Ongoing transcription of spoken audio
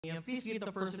Please give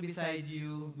the person beside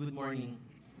you good morning.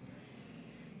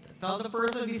 Tell the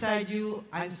person beside you,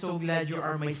 I'm so glad you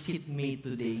are my seatmate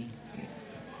today.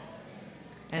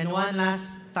 And one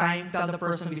last time, tell the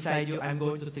person beside you, I'm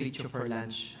going to treat you for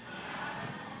lunch.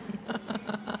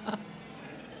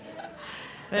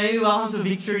 Hey, welcome to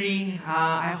Victory.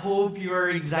 I hope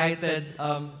you're excited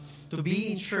to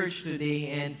be in church today.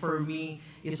 And for me,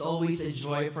 it's always a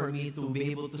joy for me to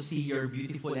be able to see your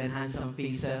beautiful and handsome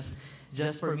faces.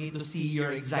 Just for me to see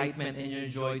your excitement and your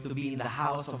joy to be in the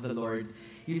house of the Lord.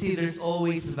 You see, there's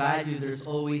always value, there's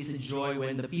always joy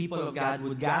when the people of God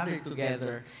would gather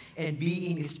together and be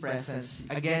in His presence.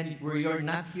 Again, you're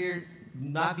not here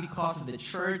not because of the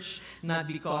church, not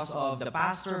because of the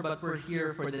pastor, but we're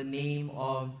here for the name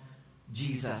of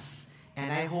Jesus.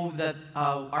 And I hope that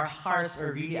our hearts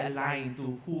are really aligned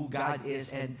to who God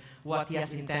is and what He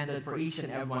has intended for each and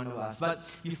every one of us. But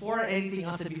before anything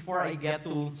else, and before I get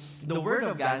to the Word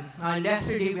of God,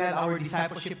 yesterday we had our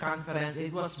discipleship conference.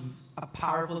 It was a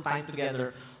powerful time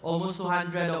together. Almost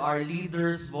 200 of our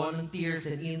leaders, volunteers,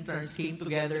 and interns came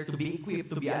together to be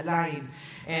equipped, to be aligned.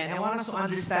 And I want us to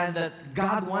understand that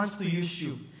God wants to use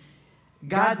you.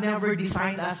 God never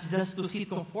designed us just to sit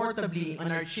comfortably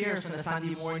on our chairs on a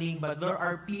Sunday morning, but there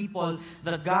are people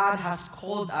that God has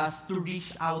called us to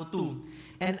reach out to.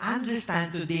 And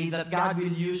understand today that God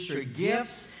will use your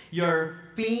gifts, your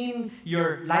pain,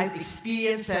 your life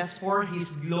experiences for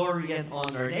His glory and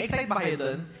honor. Na-excite ba kayo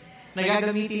dun?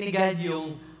 Nagagamitin ni God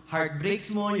yung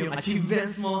heartbreaks mo, yung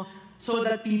achievements mo, so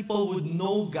that people would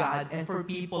know God and for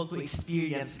people to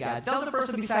experience God. Tell the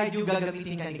person beside you,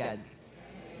 gagamitin ka ni God.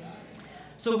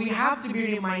 So we have to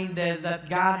be reminded that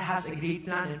God has a great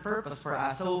plan and purpose for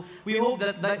us. So we hope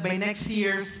that by next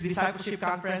year's discipleship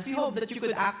conference, we hope that you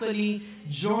could actually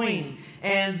join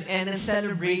and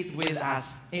celebrate with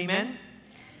us. Amen?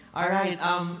 All right.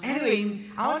 Anyway,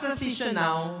 I want to transition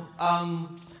now.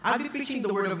 I'll be preaching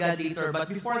the Word of God later, but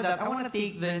before that, I want to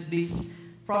take this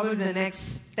probably the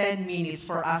next 10 minutes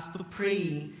for us to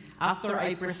pray after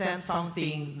I present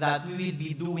something that we will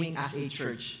be doing as a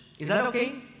church. Is that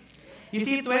okay? You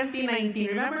see, 2019,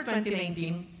 remember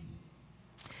 2019?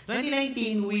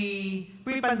 2019,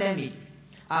 pre-pandemic.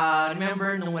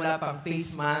 Remember nung wala pang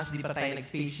face mask, di pa tayo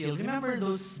nag-face shield. Remember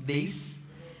those days?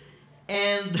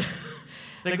 And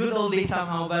the good old days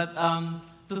somehow. But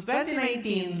to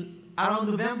 2019,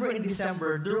 around November and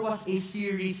December, there was a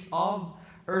series of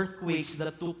earthquakes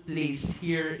that took place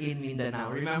here in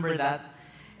Mindanao. Remember that?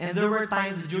 And there were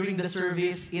times during the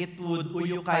service, it would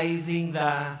uyukizing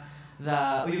the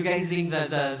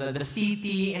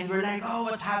city, and we're like, oh,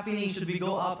 what's happening? Should we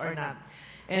go up or not?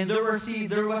 And there was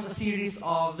a series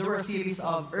of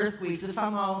earthquakes that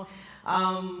somehow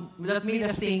that made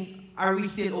us think, are we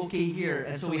still okay here?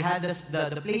 And so we had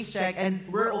the place check, and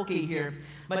we're okay here.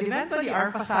 But eventually,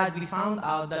 our facade, we found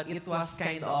out that it was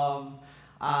kind of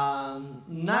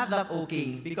not that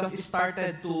okay because it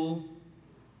started to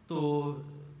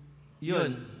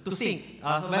sink.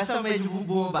 So basta medyo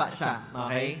bumaba siya,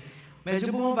 okay?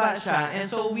 Medyo bumaba siya, and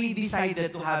so we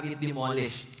decided to have it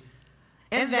demolished.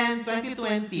 And then, 2020,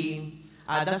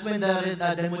 that's when the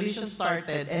demolition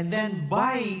started. And then,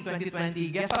 by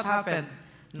 2020, guess what happened?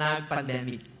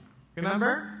 Nag-pandemic.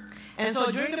 Remember? And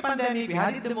so, during the pandemic, we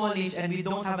had it demolished, and we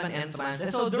don't have an entrance. And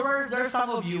so, there are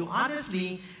some of you,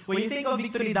 honestly, when you think of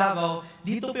Victory Davao,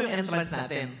 dito po yung entrance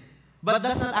natin. But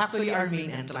that's not actually our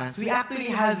main entrance. We actually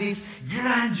had this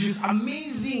grandiose,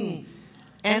 amazing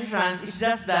entrance. It's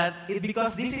just that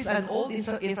because this is an old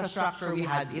infrastructure, we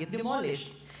had it demolished.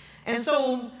 And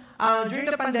so, during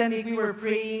the pandemic, we were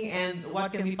praying, and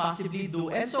what can we possibly do?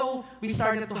 And so, we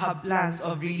started to have plans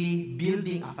of really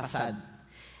building a facade.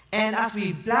 And as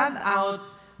we planned out,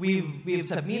 we've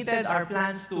submitted our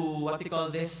plans to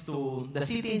to the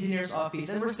city engineer's office,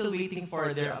 and we're still waiting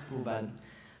for their approval.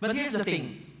 But here's the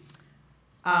thing.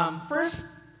 First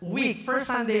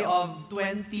Sunday of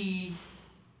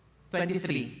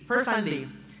 2023, first Sunday,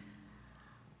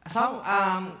 so,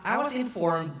 I was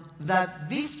informed that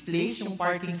this place, yung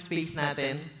parking space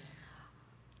natin,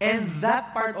 and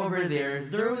that part over there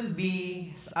will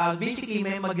be, basically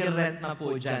may mag-rent na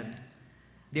po dyan.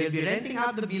 They'll be renting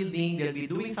out the building, they'll be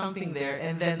doing something there,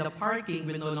 and then the parking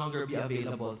will no longer be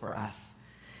available for us.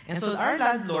 And so our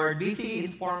landlord basically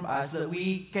informed us that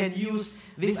we can use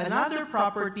this another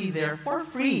property there for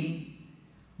free,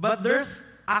 but there's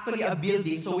actually a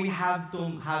building, so we have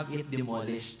to have it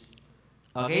demolished.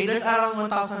 Okay, there's around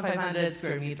 1,500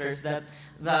 square meters that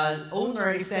the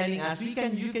owner is telling us you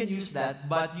can use that,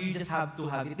 but you just have to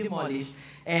have it demolished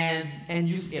and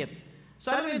use it. So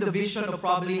alam mo yung the vision of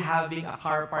probably having a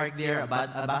car park there, a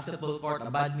basketball court, a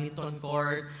badminton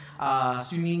court,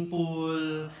 swimming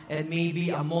pool, and maybe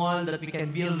a mall that we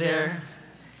can build there.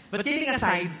 But kidding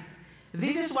aside,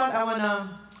 this is what I want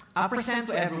to present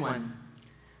to everyone.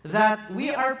 That we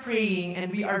are praying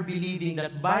and we are believing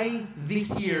that by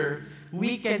this year,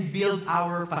 we can build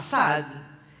our facade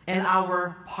and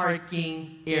our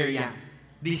parking area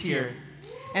this year.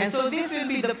 And so this will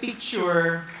be the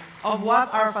picture of what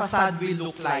our facade will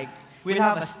look like. We'll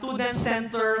have a student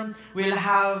center, we'll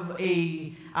have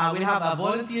a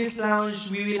volunteers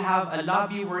lounge, we will have a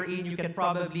lobby wherein you can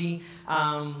probably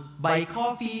buy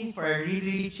coffee for a really,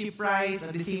 really cheap price.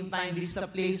 At the same time, this is a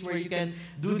place where you can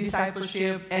do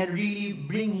discipleship and really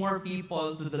bring more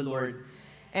people to the Lord.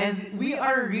 And we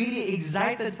are really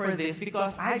excited for this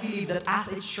because I believe that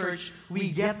as a church, we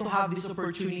get to have this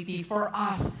opportunity for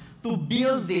us to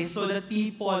build this so that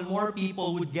more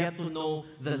people would get to know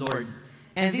the Lord.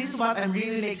 And this is what I'm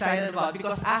really excited about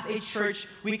because as a church,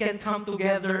 we can come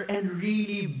together and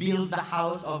really build the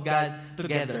house of God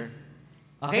together.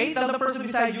 Okay? Tell the person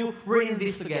beside you, we're in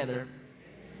this together.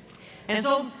 And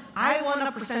so, I want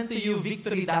to present to you,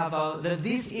 Victory Davao, that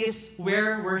this is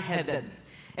where we're headed.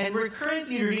 And we're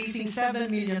currently raising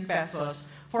 7 million pesos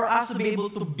for us to be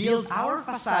able to build our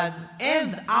facade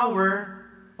and our,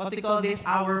 what we call this,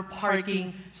 our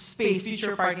parking space,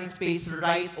 future parking space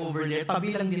right over there.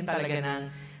 Tabi lang din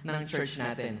talaga ng church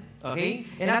natin. Okay?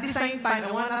 And at the same time,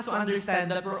 I want us to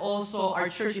understand that our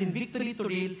church in Victory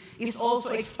Turil is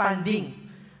also expanding.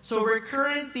 So we're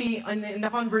currently in a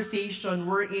conversation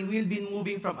wherein we'll be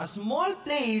moving from a small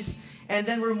place and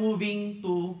then we're moving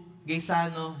to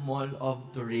Gaisano Mall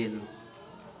of Turil.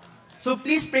 So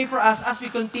please pray for us as we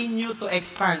continue to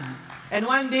expand. And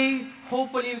one day,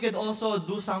 hopefully, we could also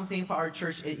do something for our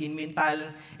church in Mintal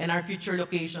and our future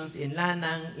locations in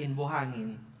Lanang, in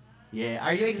Buhangin. Yeah,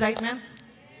 are you excited, man?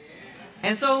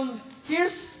 And so,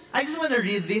 I just want to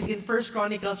read this in 1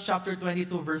 Chronicles chapter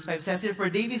 22, verse 5. It says here,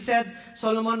 "For David said,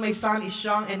 Solomon, my son, is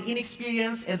young and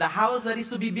inexperienced, and the house that is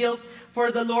to be built for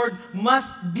the Lord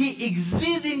must be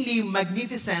exceedingly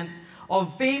magnificent,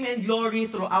 of fame and glory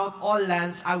throughout all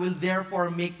lands. I will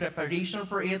therefore make preparation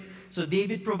for it." So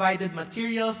David provided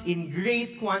materials in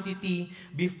great quantity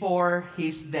before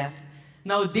his death.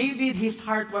 Now David, his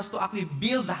heart was to actually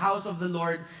build the house of the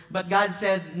Lord, but God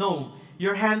said, "No,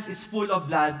 your hands is full of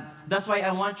blood. That's why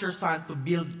I want your son to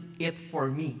build it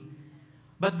for me."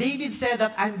 But David said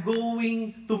that I'm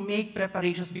going to make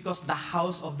preparations because the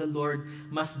house of the Lord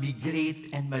must be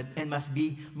great and must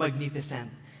be magnificent.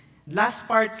 Last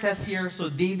part says here, so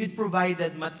David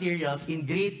provided materials in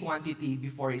great quantity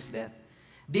before his death.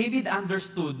 David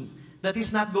understood that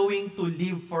he's not going to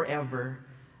live forever.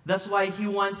 That's why he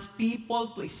wants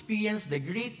people to experience the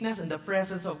greatness and the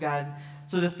presence of God.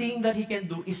 So the thing that he can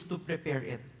do is to prepare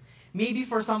it. Maybe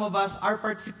for some of us, our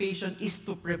participation is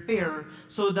to prepare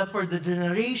so that for the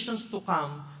generations to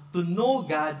come, to know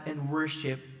God and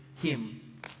worship Him.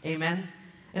 Amen?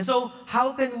 And so,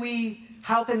 how can we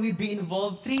be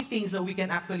involved? 3 things that we can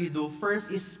actually do.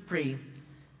 First is pray.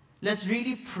 Let's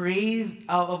really pray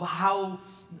of how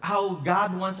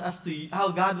God wants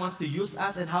to use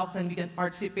us and how we can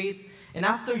participate. And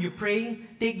after you pray,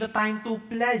 take the time to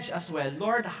pledge as well.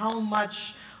 Lord, how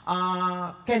much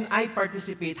can I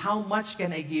participate? How much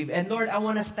can I give? And Lord, I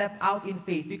want to step out in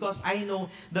faith because I know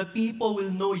the people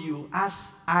will know you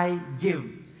as I give.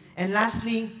 And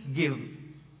lastly, give.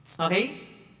 Okay?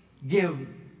 Give.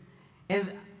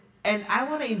 And I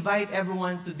want to invite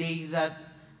everyone today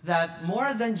that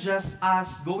more than just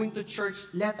us going to church,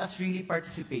 let us really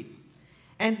participate.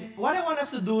 And what I want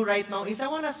us to do right now is I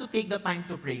want us to take the time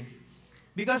to pray.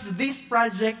 Because this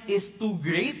project is too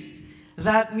great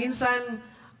that minsan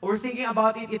we're thinking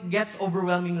about it, it gets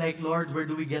overwhelming like, Lord, where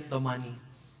do we get the money?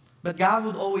 But God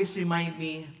would always remind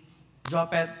me,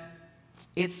 Jopet,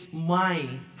 it's my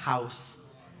house.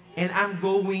 And I'm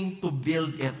going to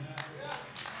build it.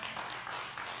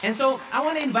 And so, I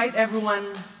want to invite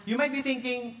everyone. You might be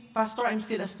thinking, Pastor, I'm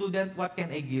still a student. What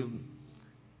can I give?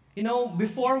 You know,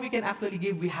 before we can actually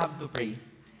give, we have to pray.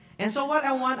 And so, what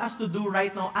I want us to do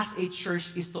right now as a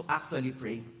church is to actually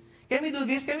pray. Can we do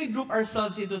this? Can we group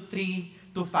ourselves into 3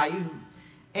 to 5?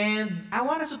 And I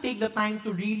want us to take the time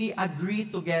to really agree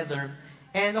together.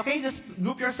 And okay, just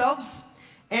group yourselves.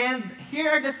 And here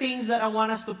are the things that I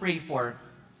want us to pray for.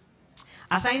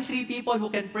 Assign 3 people who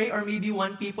can pray, or maybe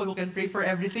 1 people who can pray for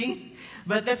everything.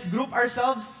 But let's group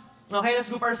ourselves. Okay, let's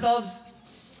group ourselves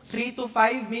 3 to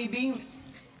 5 maybe.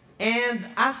 And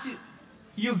as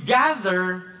you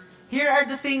gather, here are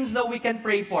the things that we can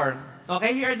pray for.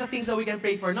 Okay, here are the things that we can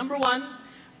pray for. Number 1,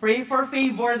 Pray for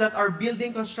favor that our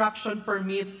building construction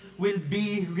permit will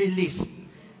be released.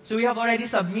 So we have already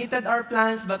submitted our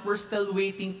plans, but we're still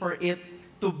waiting for it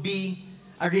to be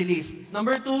released.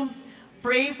 Number 2,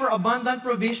 pray for abundant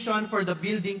provision for the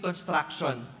building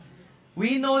construction.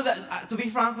 We know that, to be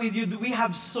frank with you, we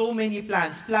have so many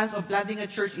plans. Plans of planting a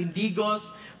church in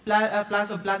Digos, plans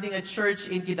of planting a church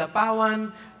in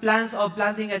Kidapawan, plans of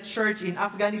planting a church in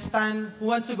Afghanistan. Who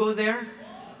wants to go there?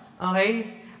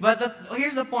 Okay? But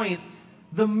here's the point.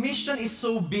 The mission is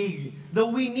so big that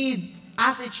we need,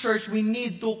 as a church, we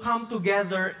need to come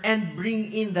together and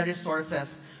bring in the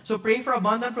resources. So pray for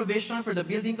abundant provision for the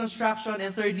building construction.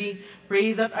 And thirdly,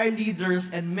 pray that our leaders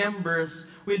and members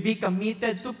will be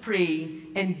committed to pray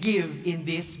and give in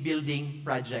this building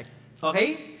project.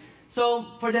 Okay? So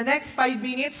for the next 5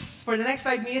 minutes,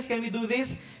 can we do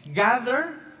this?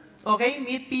 Gather, okay?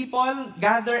 Meet people,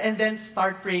 gather, and then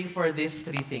start praying for these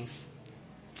 3 things.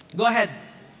 Go ahead.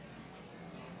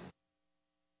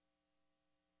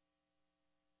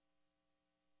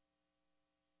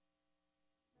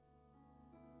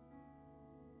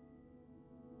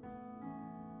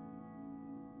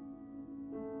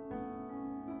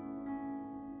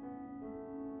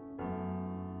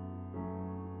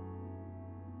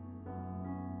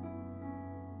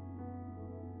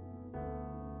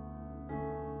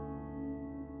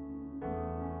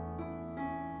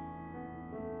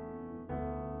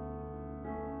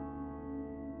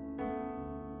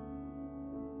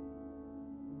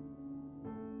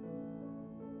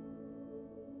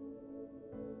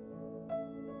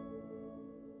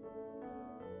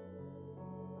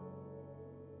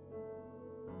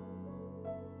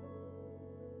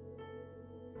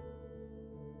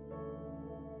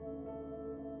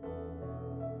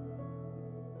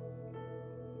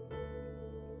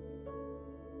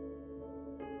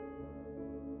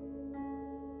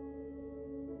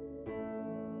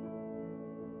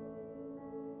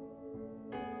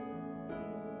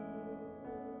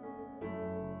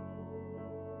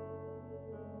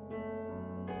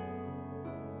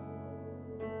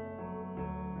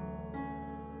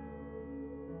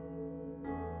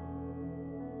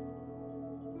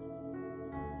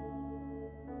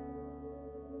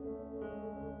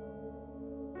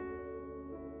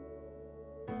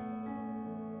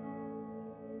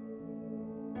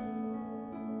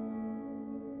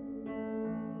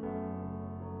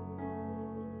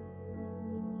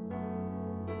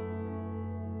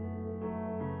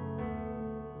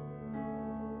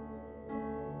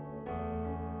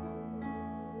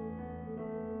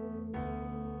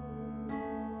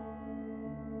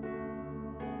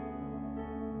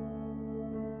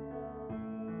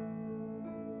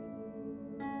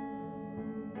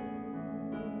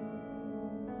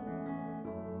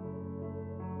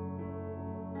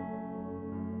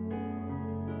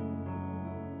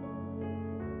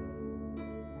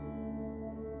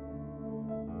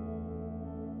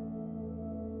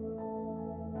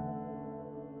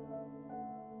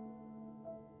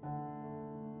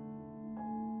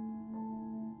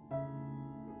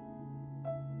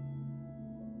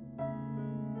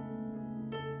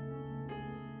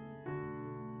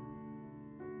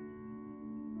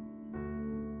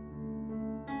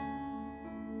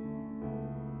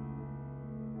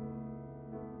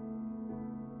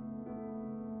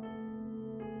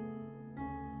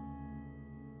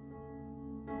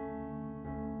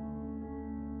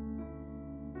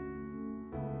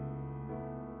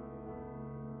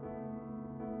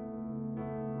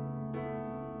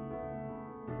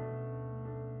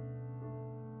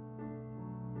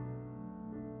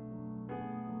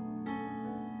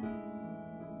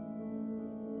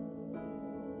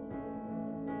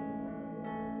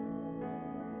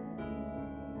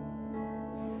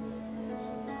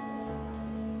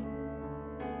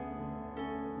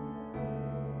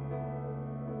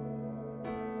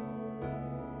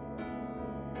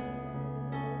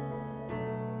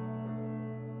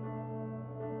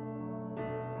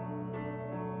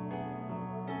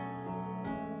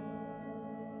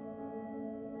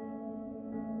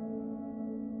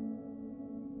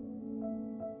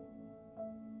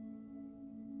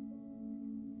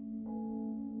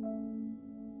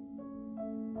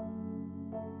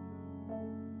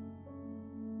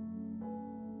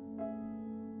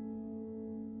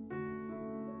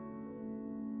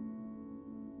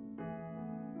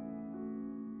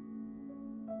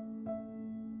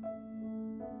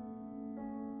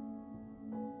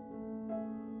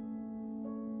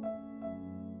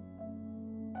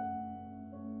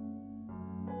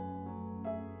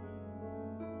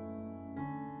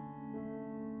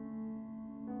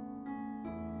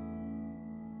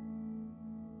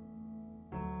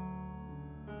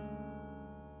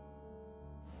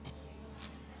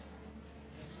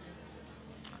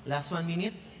 Last 1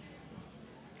 minute.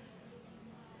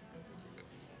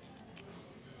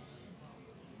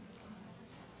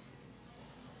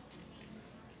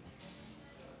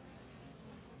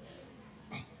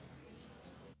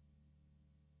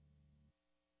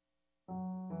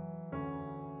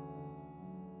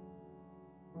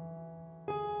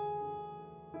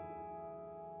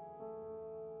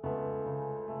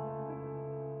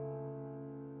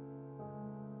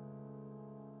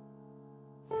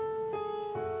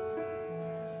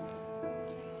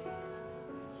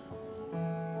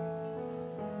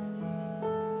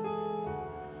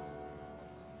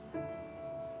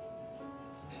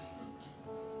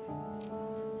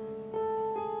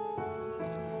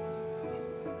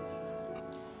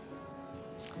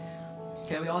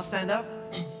 Can we all stand up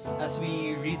as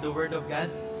we read the Word of God?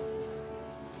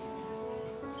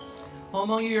 How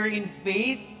among you are in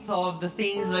faith of the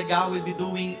things that God will be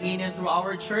doing in and through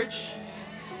our church?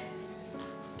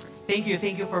 Thank you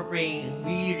for praying.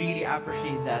 We really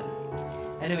appreciate that.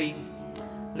 Anyway,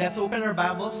 let's open our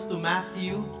Bibles to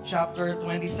Matthew chapter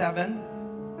 27.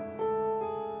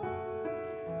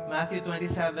 Matthew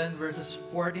 27 verses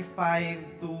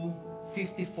 45 to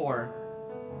 54.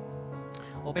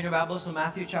 Open your Bibles to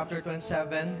Matthew chapter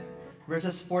 27,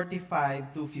 verses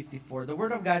 45 to 54. The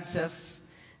Word of God says,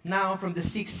 "Now from the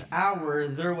 6th hour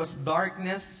there was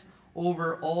darkness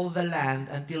over all the land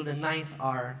until the 9th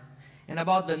hour. And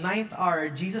about the 9th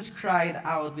hour Jesus cried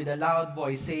out with a loud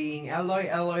voice, saying, Eloi,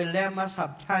 Eloi, lema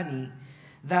sabachthani?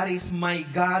 That is, my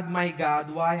God,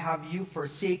 why have you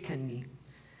forsaken me?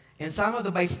 And some of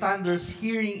the bystanders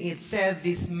hearing it said,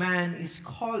 This man is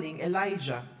calling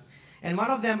Elijah. And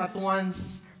one of them at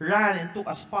once ran and took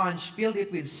a sponge, filled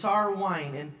it with sour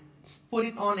wine, and put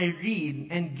it on a reed,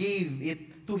 and gave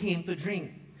it to him to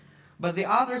drink. But the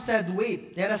other said,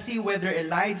 Wait, let us see whether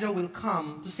Elijah will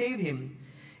come to save him.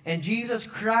 And Jesus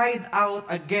cried out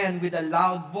again with a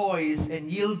loud voice, and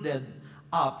yielded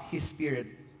up his spirit.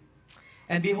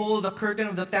 And behold, the curtain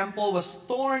of the temple was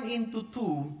torn into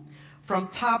two, from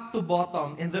top to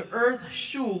bottom, and the earth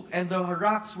shook, and the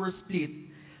rocks were split.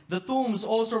 The tombs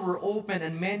also were opened,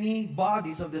 and many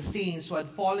bodies of the saints who had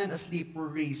fallen asleep were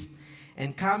raised.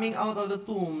 And coming out of the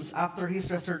tombs after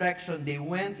his resurrection, they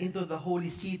went into the holy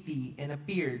city and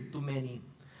appeared to many."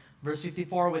 Verse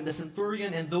 54, "When the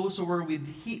centurion and those who were with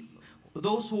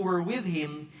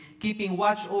him, keeping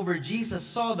watch over Jesus,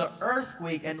 saw the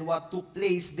earthquake and what took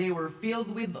place, they were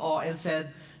filled with awe and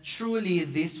said, Truly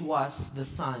this was the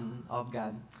Son of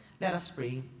God." Let us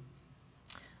pray.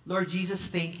 Lord Jesus,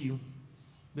 thank you.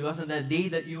 Because on the day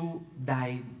that you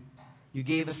died, you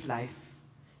gave us life.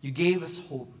 You gave us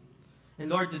hope. And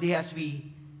Lord, today as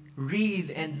we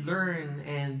read and learn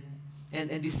and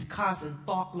discuss and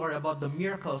talk, Lord, about the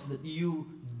miracles that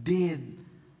you did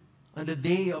on the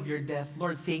day of your death,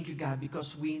 Lord, thank you, God,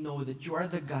 because we know that you are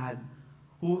the God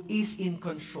who is in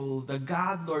control, the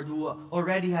God, Lord, who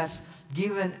already has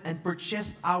given and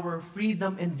purchased our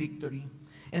freedom and victory.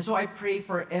 And so I pray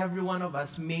for every one of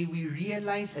us, may we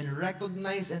realize and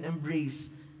recognize and embrace,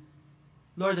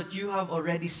 Lord, that you have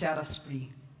already set us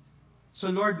free. So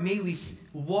Lord, may we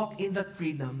walk in that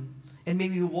freedom, and may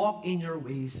we walk in your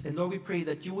ways. And Lord, we pray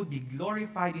that you would be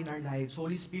glorified in our lives.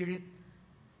 Holy Spirit,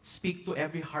 speak to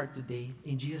every heart today.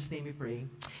 In Jesus' name we pray.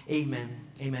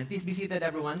 Amen. Amen. Please be seated,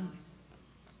 everyone.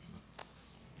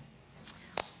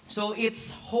 So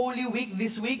it's Holy Week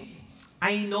this week.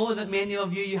 I know that many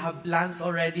of you have plans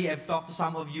already. I've talked to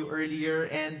some of you earlier,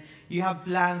 and you have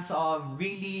plans of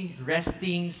really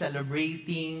resting,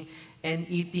 celebrating, and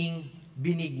eating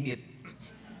benignit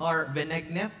or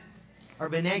benignet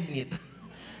or benignit.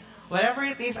 Whatever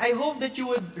it is, I hope that you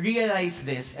would realize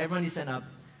this. Everyone listen up.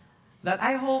 That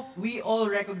I hope we all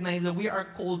recognize that we are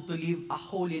called to live a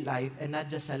holy life and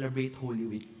not just celebrate Holy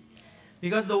Week.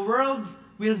 Because the world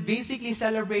will basically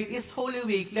celebrate its Holy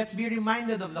Week. Let's be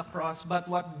reminded of the cross. But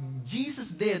what Jesus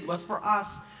did was for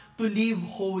us to live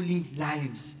holy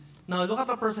lives. Now, look at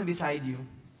the person beside you.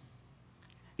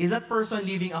 Is that person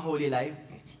living a holy life?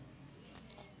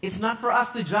 It's not for us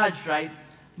to judge, right?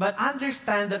 But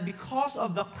understand that because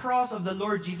of the cross of the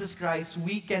Lord Jesus Christ,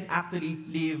 we can actually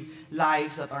live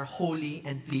lives that are holy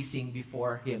and pleasing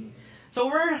before Him. So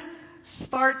we're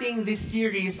starting this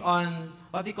series on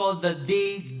what we call the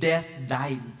day death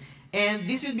died. And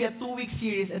this will be a 2-week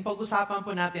series, and pag-usapan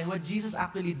po natin what Jesus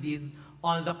actually did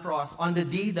on the cross, on the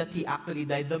day that He actually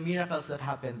died, the miracles that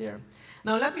happened there.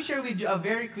 Now, let me share with you a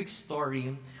very quick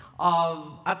story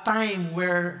of a time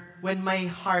when my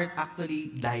heart actually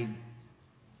died.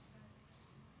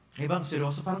 Ibang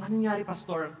seryoso, parang anong nangyari,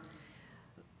 Pastor?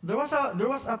 There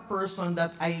was a person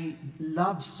that I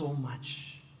love so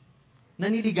much.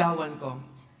 Naniligawan ko.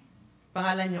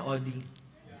 Pangalan niyo, Odi.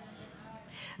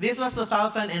 This was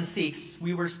 2006.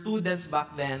 We were students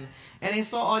back then. And I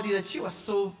saw Audie that she was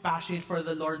so passionate for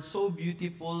the Lord, so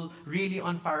beautiful, really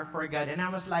on fire for God. And I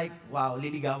was like, wow,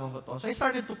 liligawan ko to. So I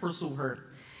started to pursue her.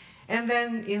 And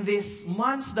then in these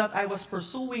months that I was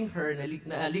pursuing her,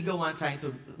 naligawan, trying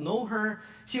to know her,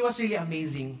 she was really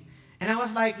amazing. And I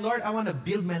was like, Lord, I want to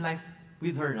build my life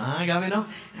with her. Gabi, no?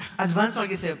 Advance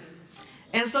mag-isip.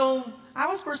 And so I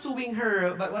was pursuing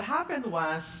her. But what happened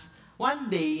was, one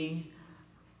day,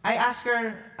 I asked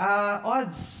her,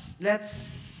 Odds,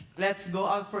 let's go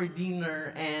out for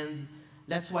dinner and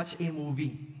let's watch a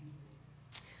movie.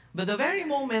 But the very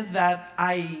moment that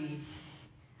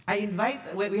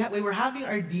we were having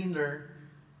our dinner,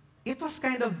 it was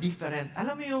kind of different.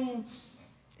 Alam mo yung,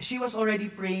 she was already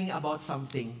praying about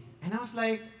something. And I was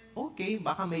like, okay,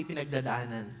 baka may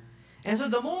pinagdadaanan. And so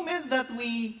the moment that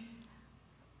we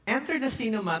entered the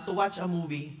cinema to watch a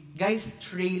movie, guys,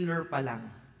 trailer pa lang.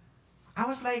 I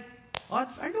was like,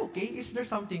 Odds, are you okay? Is there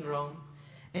something wrong?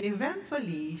 And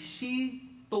eventually, she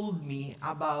told me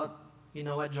about, you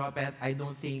know what, Jopet, I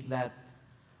don't think that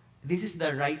this is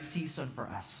the right season for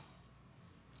us.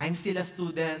 I'm still a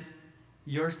student.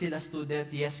 You're still a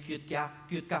student. Yes, cute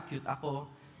ako.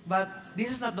 But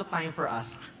this is not the time for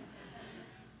us.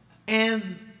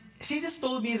 And she just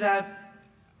told me that,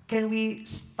 can we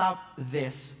stop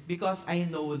this? Because I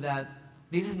know that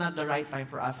this is not the right time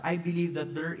for us. I believe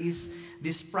that there is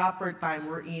this proper time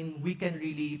wherein we can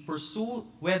really pursue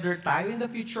whether tayo in the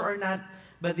future or not,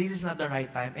 but this is not the right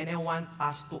time. And I want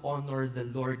us to honor the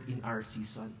Lord in our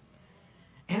season.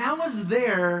 And I was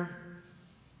there,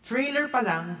 trailer pa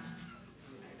lang.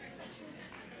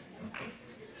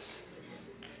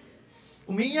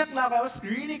 Umiyak na ako. I was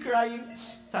really crying.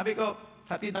 Sabi ko,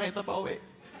 hatid na kita pa uwi.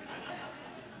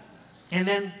 And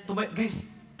then, guys,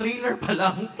 trailer pa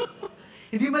lang.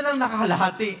 Hindi man lang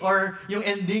nakakalahati or yung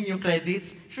ending, yung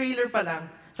credits, trailer pa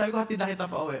lang. Sabi ko, hatid na kita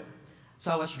pa uwi.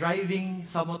 So I was driving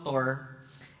sa motor,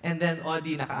 and then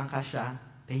Audie, nakaangka siya.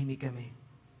 Tahimik kami.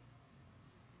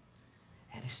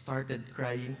 And I started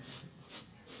crying.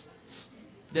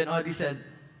 Then Audie said,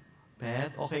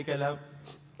 Pet, okay ka lang?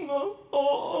 No,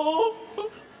 oo.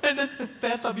 And then,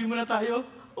 Pet, sabi mo na tayo,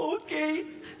 okay.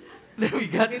 Then we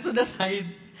got into the side.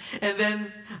 And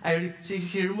then,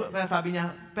 sabi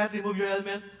niya, Pet, remove your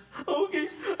helmet. Okay.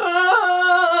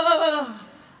 Ah!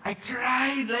 I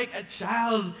cried like a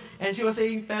child. And she was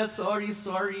saying, Pet, sorry.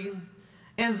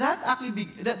 And that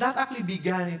actually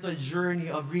began into a journey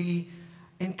of really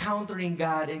encountering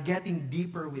God and getting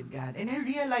deeper with God. And I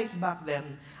realized back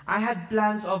then, I had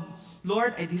plans of,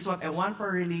 Lord, this is what I want for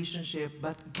a relationship.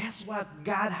 But guess what?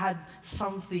 God had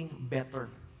something better.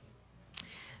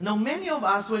 Now, many of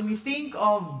us, when we think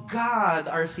of God,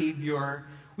 our Savior,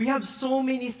 we have so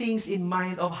many things in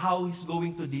mind of how He's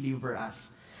going to deliver us.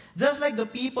 Just like the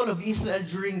people of Israel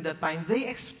during that time, they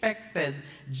expected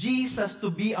Jesus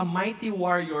to be a mighty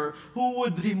warrior who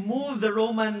would remove the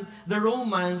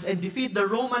Romans and defeat the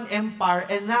Roman Empire,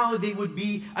 and now they would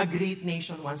be a great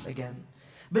nation once again.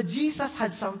 But Jesus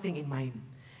had something in mind.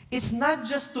 It's not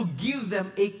just to give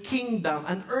them a kingdom,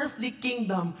 an earthly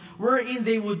kingdom, wherein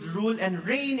they would rule and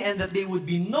reign and that they would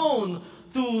be known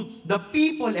to the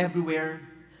people everywhere.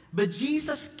 But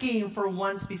Jesus came for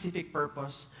one specific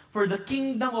purpose, for the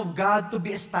kingdom of God to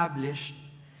be established.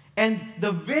 And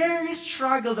the very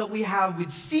struggle that we have with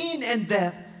sin and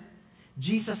death,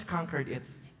 Jesus conquered it.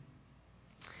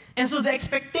 And so the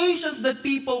expectations that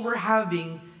people were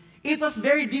having, it was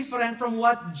very different from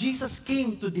what Jesus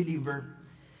came to deliver.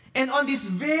 And on this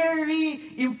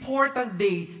very important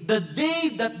day, the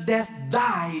day that death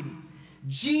died,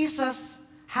 Jesus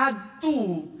had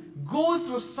to go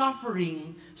through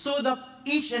suffering so that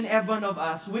each and every one of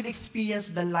us will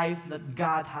experience the life that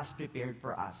God has prepared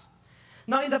for us.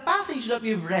 Now, in the passage that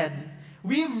we've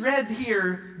read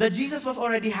here that Jesus was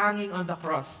already hanging on the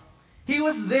cross. He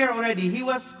was there already. He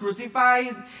was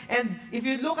crucified. And if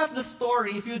you look at the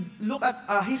story, if you look at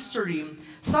history,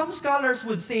 some scholars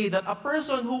would say that a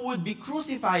person who would be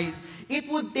crucified, it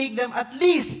would take them at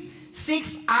least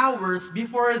 6 hours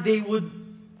before they would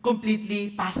completely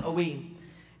pass away.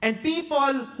 And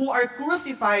people who are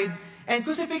crucified, and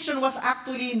crucifixion was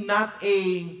actually not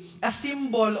a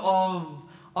symbol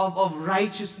of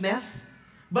righteousness,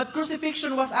 but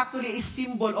crucifixion was actually a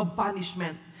symbol of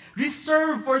punishment,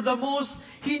 reserved for the most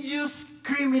heinous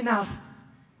criminals.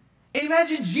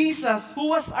 Imagine Jesus, who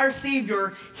was our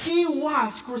Savior, He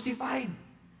was crucified.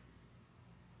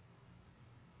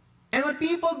 And what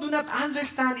people do not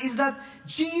understand is that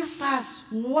Jesus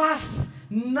was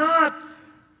not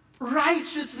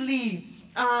righteously,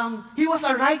 He was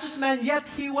a righteous man, yet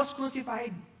He was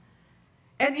crucified.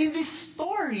 And in this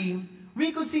story,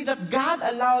 we could see that God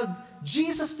allowed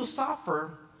Jesus to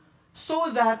suffer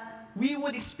so that we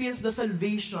would experience the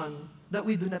salvation that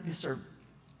we do not deserve.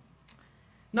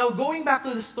 Now, going back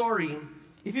to the story,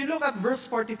 if you look at verse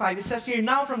 45, it says here,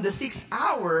 now from the 6th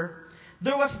hour,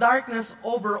 there was darkness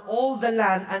over all the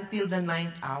land until the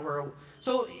 9th hour.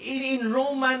 So in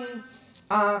Roman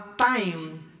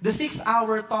time, the 6th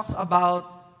hour talks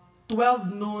about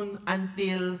 12 noon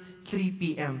until 3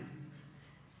 p.m.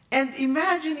 And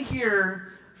imagine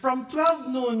here, from 12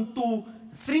 noon to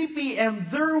 3 p.m.,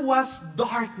 there was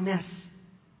darkness.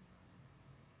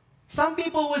 Some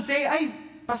people would say, ay,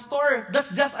 Pastor,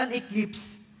 that's just an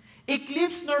eclipse.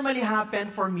 Eclipse normally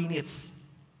happen for minutes.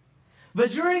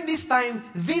 But during this time,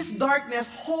 this darkness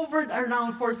hovered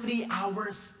around for 3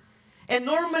 hours. And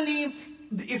normally,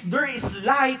 if there is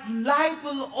light, light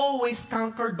will always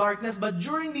conquer darkness. But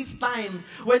during this time,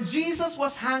 when Jesus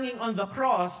was hanging on the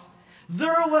cross,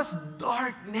 there was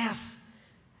darkness.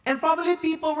 And probably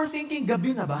people were thinking,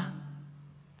 gabi na ba?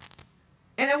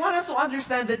 And I want us to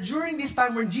understand that during this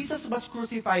time when Jesus was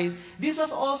crucified, this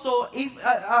was also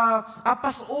a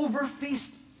Passover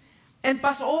feast. And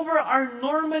Passover are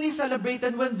normally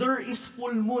celebrated when there is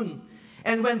full moon.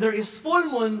 And when there is full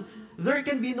moon, there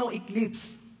can be no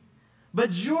eclipse.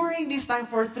 But during this time,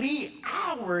 for 3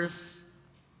 hours,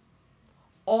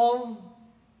 all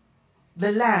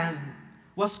the land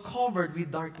was covered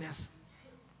with darkness.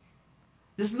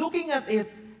 Just looking at it,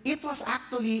 it was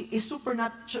actually a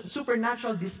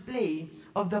supernatural display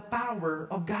of the power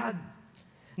of God.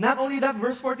 Not only that,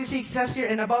 verse 46 says here,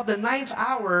 and about the 9th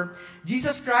hour,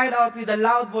 Jesus cried out with a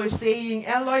loud voice, saying,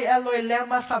 Eloi, Eloi,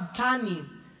 lema sabachthani.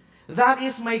 That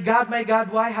is, my God,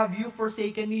 why have you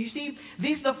forsaken me? You see,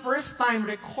 this is the first time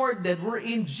recorded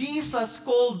wherein Jesus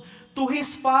called to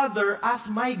his Father as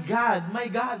my God, my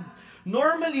God.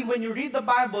 Normally, when you read the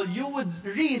Bible, you would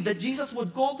read that Jesus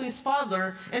would call to his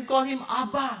Father and call him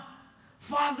Abba,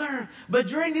 Father. But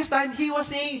during this time, he was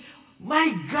saying, my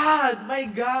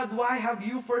God, why have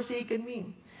you forsaken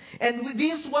me? And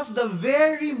this was the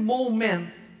very moment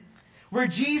where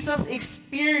Jesus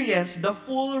experienced the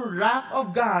full wrath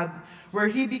of God, where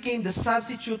he became the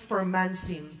substitute for man's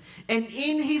sin. And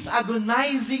in his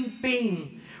agonizing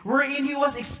pain, wherein he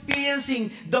was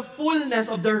experiencing the fullness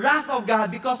of the wrath of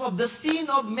God because of the sin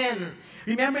of men.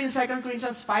 Remember in 2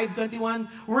 Corinthians 5:21,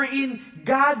 wherein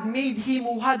God made him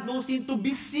who had no sin to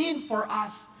be sin for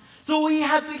us. So he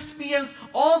had to experience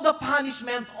all the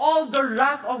punishment, all the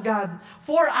wrath of God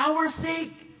for our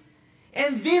sake.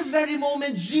 And this very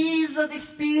moment, Jesus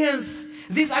experienced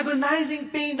this agonizing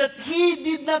pain that he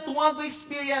did not want to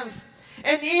experience.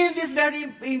 And in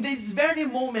this very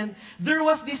moment, there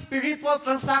was this spiritual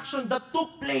transaction that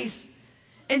took place.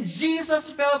 And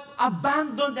Jesus felt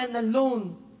abandoned and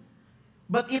alone.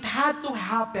 But it had to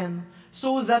happen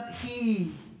so that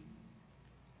he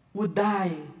would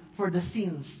die for the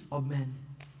sins of men.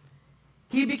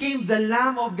 He became the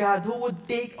Lamb of God who would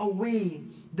take away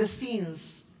the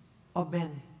sins of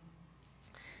men.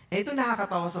 And ito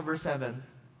nakakatawa sa verse 7.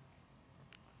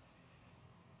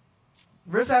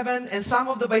 Verse 7, and some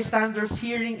of the bystanders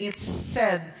hearing it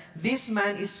said, this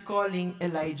man is calling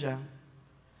Elijah.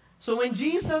 So when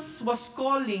Jesus was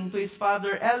calling to his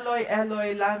Father, Eloi,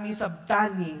 Eloi, lama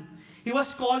sabachthani, he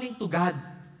was calling to God.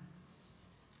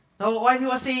 Now, while he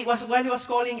was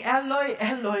calling Eloi,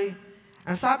 Eloi,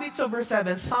 ang sabi sa verse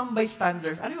 7, some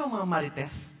bystanders, ano yung mga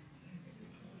marites?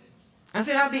 Ang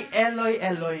sinabi, Eloi,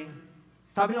 Eloi.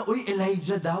 Sabi nila, uy,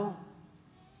 Elijah daw.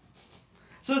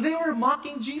 So they were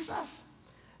mocking Jesus.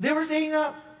 They were saying,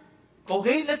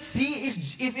 okay, let's see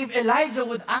if Elijah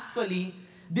would actually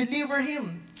deliver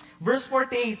him. Verse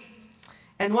 48,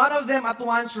 and one of them at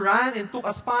once ran and took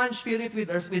a sponge, filled it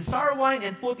with sour wine,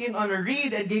 and put it on a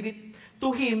reed, and gave it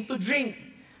to him to drink.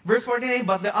 Verse 49,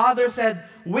 but the other said,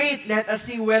 wait, let us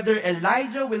see whether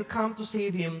Elijah will come to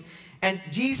save him. And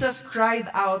Jesus cried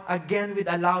out again with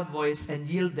a loud voice and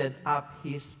yielded up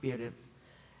his spirit.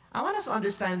 I want us to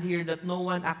understand here that no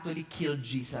one actually killed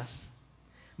Jesus.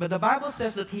 But the Bible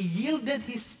says that he yielded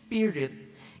his spirit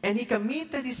and he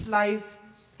committed his life,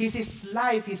 his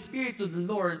spirit to the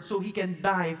Lord so he can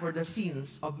die for the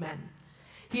sins of men.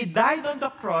 He died on the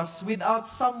cross without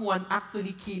someone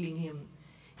actually killing him.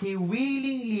 He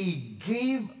willingly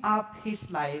gave up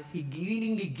his life. He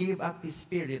willingly gave up his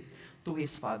spirit to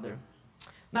his Father.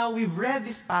 Now, we've read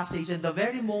this passage, and the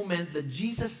very moment that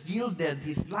Jesus yielded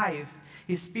his life,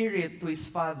 his spirit to his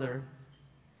Father,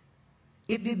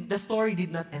 the story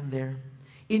did not end there.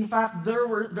 In fact, there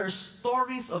are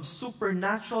stories of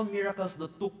supernatural miracles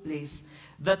that took place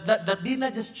that did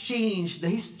not just change the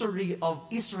history of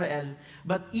Israel,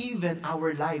 but even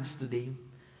our lives today.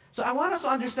 So I want us to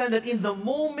understand that in the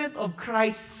moment of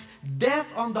Christ's death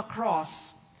on the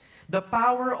cross, the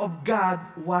power of God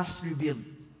was revealed.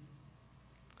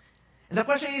 And the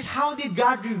question is, how did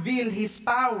God reveal His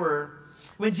power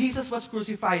when Jesus was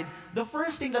crucified? The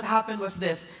first thing that happened was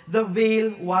this: the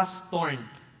veil was torn.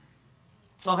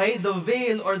 Okay? The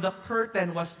veil or the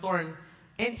curtain was torn.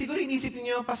 And siguro inisip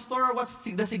niyo, Pastor, what's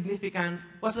the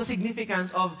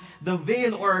significance of the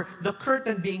veil or the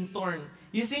curtain being torn?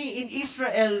 You see, in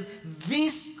Israel,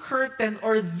 this curtain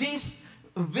or this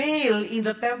veil in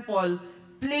the temple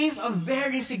plays a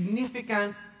very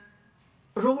significant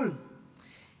role.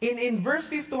 In verse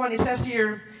 51, it says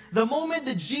here, the moment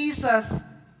that Jesus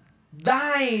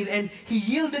died and He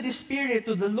yielded His spirit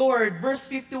to the Lord, verse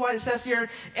 51, it says here,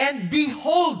 and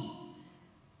behold.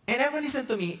 And everyone listen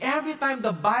to me. Every time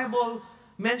the Bible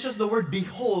mentions the word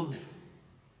behold,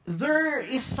 there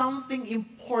is something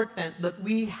important that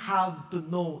we have to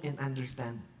know and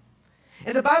understand.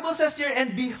 And the Bible says here,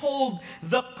 and behold,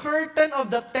 the curtain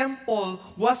of the temple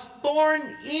was torn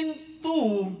in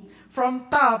two from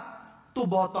top to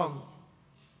bottom.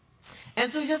 And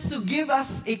so just to give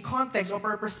us a context of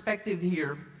our perspective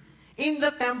here, in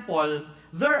the temple,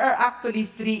 there are actually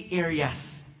three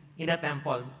areas in the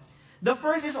temple. The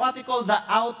first is what we call the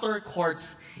outer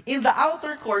courts. In the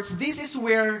outer courts, this is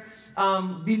where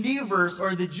believers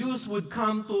or the Jews would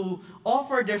come to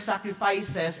offer their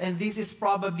sacrifices, and this is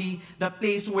probably the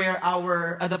place where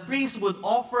the priests would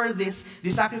offer the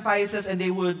sacrifices, and they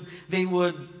would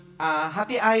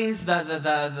hati-ize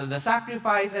the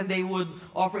sacrifice, and they would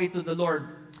offer it to the Lord.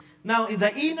 Now, in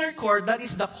the inner court, that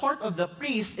is the court of the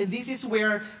priest, and this is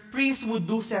where priests would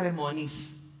do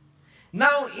ceremonies.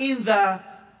 Now, in the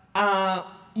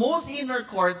most inner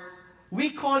court, we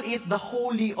call it the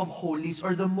Holy of Holies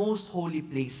or the most holy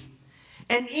place.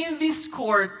 And in this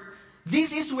court,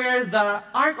 this is where the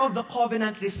Ark of the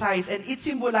Covenant resides, and it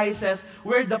symbolizes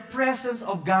where the presence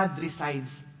of God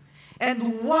resides.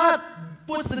 And what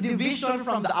puts the division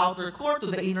from the outer court to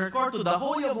the inner court to the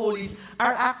Holy of Holies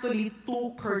are actually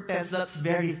two curtains that's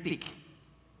very thick.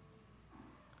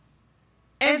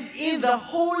 And in the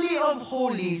Holy of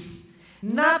Holies,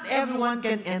 not everyone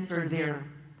can enter there.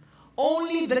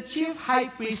 Only the chief high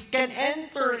priest can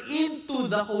enter into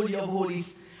the Holy of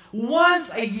Holies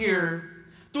once a year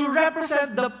to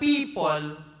represent the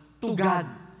people to God.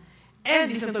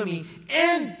 And listen to me,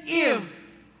 and if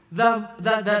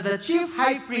the chief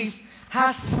high priest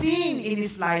has sin in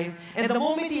his life, and the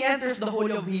moment he enters the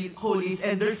Holy of Holies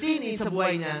and there's sin in sa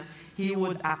buhay niya, he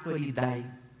would actually die.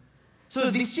 So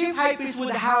this chief high priest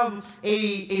would have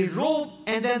a rope,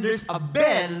 and then there's a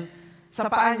bell sa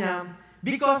paa niya,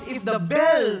 because if the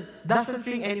bell doesn't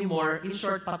ring anymore, in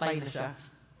short, patay na siya.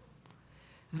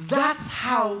 That's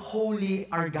how holy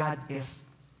our God is.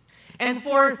 And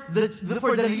for the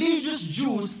religious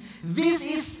Jews, this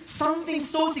is something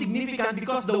so significant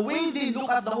because the way they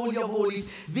look at the Holy of Holies,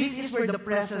 this is where the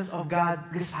presence of God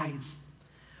resides.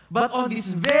 But on this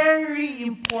very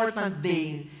important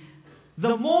day,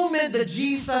 the moment that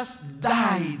Jesus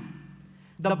died,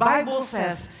 the Bible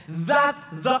says that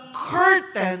the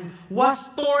curtain was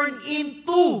torn in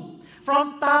two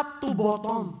from top to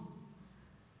bottom.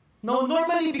 Now,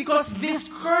 normally, because this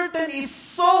curtain is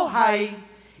so high,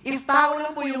 if tao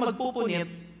lang po yung magpupunit,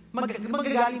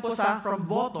 magagaling po from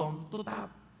bottom to top.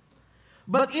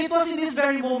 But it was in this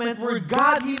very moment where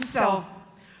God Himself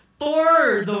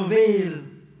tore the veil.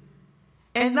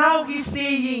 And now He's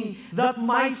saying that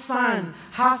my Son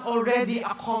has already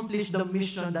accomplished the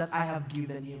mission that I have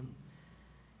given Him.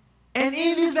 And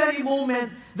in this very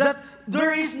moment, that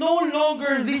there is no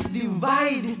longer this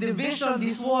divide, this division,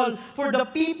 this wall for the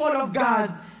people of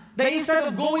God. That instead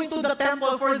of going to the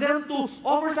temple for them to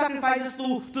offer sacrifices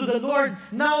to the Lord,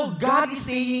 now God is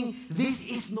saying, this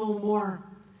is no more.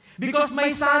 Because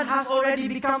my Son has already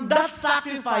become that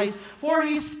sacrifice for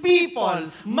His people,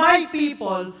 my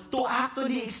people, to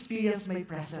actually experience my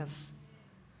presence.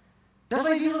 That's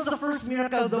why this was the first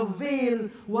miracle. The veil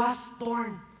was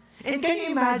torn. And can you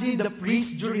imagine the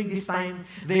priests during this time?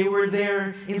 They were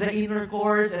there in the inner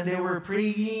courts and they were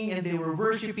praying and they were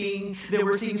worshiping. They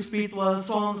were singing spiritual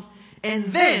songs. And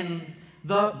then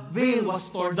the veil was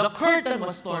torn. The curtain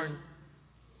was torn.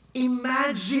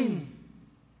 Imagine.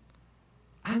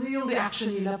 Ano yung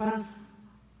reaction nila? Parang,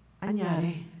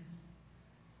 anyari?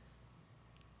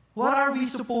 What are we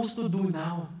supposed to do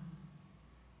now?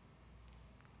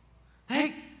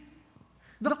 Hey,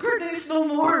 the curtain is no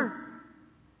more.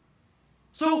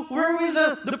 So where will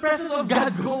the presence of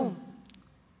God go?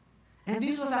 And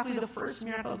this was actually the first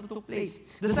miracle that took place.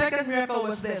 The second miracle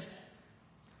was this.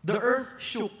 The earth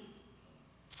shook.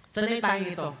 Saan yung tayo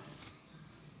nito?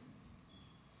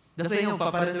 That's why yung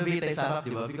paparenovate tayo sa harap,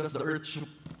 di ba? Because the earth shook.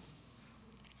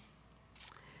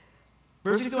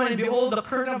 Verse 51, and behold, the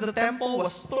curtain of the temple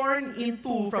was torn in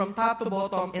two from top to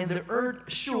bottom, and the earth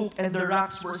shook, and the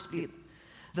rocks were split.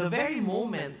 The very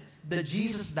moment that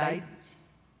Jesus died,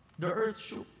 the earth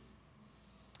shook.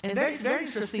 And it's very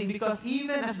interesting because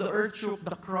even as the earth shook,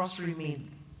 the cross remained.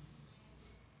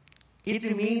 It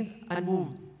remained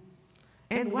unmoved.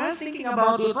 And while thinking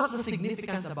about it, what's the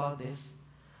significance about this?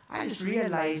 I just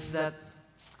realized that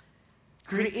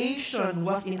creation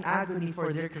was in agony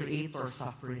for their Creator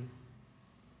suffering.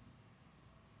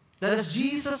 That as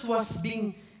Jesus was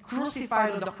being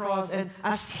crucified on the cross, and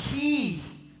as He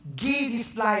gave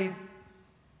His life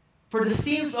for the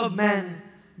sins of man,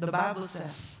 the Bible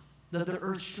says that the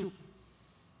earth shook.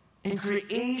 And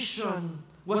creation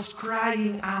was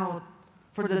crying out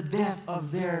for the death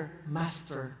of their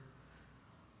Master,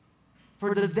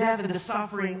 for the death and the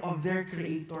suffering of their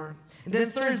Creator. And then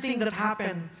the third thing that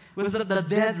happened was that the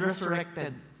dead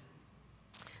resurrected.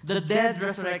 The dead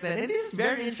resurrected. And this is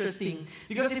very interesting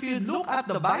because if you look at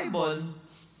the Bible,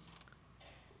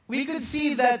 we could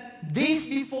see that days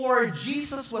before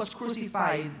Jesus was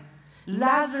crucified,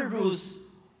 Lazarus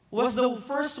was the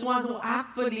first one who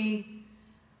actually,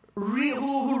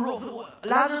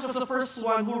 Lazarus was the first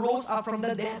one who rose up from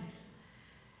the dead.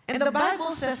 And the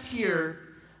Bible says here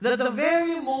that the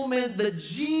very moment that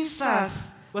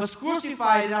Jesus was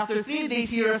crucified and after 3 days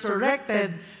He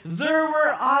resurrected, there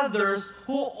were others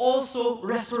who also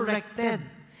resurrected.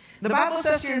 The Bible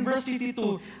says here in verse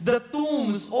 52, the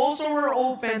tombs also were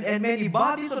opened and many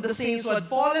bodies of the saints who had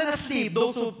fallen asleep,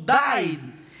 those who died,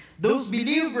 those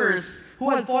believers who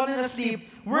had fallen asleep,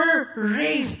 were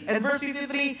raised. And verse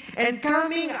 53, and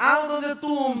coming out of the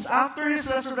tombs after His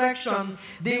resurrection,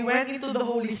 they went into the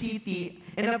holy city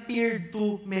and appeared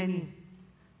to many.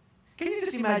 Can you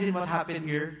just imagine what happened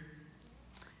here?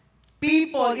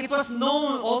 People, it was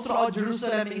known all throughout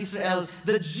Jerusalem and Israel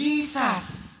that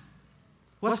Jesus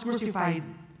was crucified.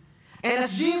 And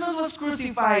as Jesus was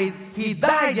crucified, He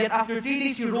died, yet after 3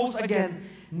 days He rose again.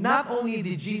 Not only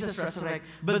did Jesus resurrect,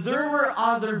 but there were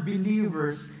other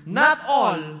believers, not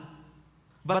all,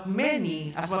 but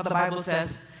many, as what the Bible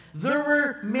says, there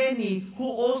were many who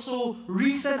also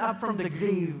risen up from the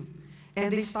grave,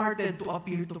 and they started to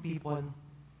appear to people.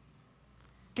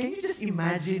 Can you just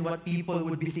imagine what people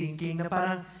would be thinking? Na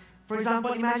parang, for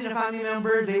example, imagine a family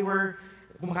member, they were,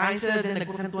 kumakain sila, then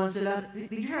nagkukwentuhan sila.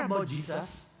 Did you hear about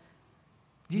Jesus?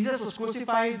 Jesus was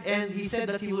crucified and He said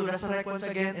that He will resurrect once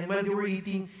again. And while they were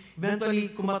eating, eventually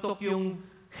kumatok yung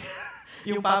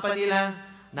papa nila.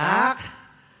 Nak,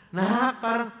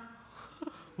 parang,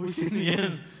 sino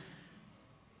yan?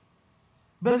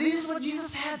 But this is what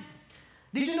Jesus said.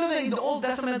 Did you know that in the Old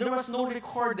Testament, there was no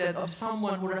recorded of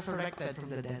someone who resurrected from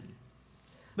the dead?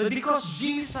 But because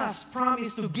Jesus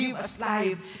promised to give us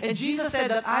life, and Jesus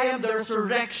said that I am the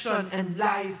resurrection and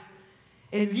life,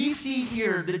 and we see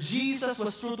here that Jesus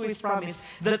was true to His promise,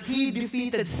 that He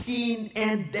defeated sin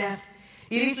and death.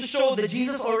 It is to show that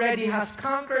Jesus already has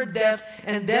conquered death,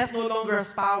 and death no longer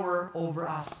has power over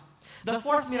us. The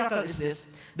fourth miracle is this: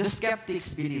 the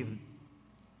skeptics believed.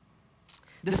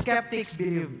 The skeptics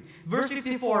believed. Verse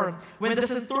 54, when the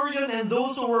centurion and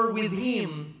those who were with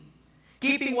him,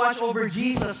 keeping watch over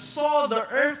Jesus, saw the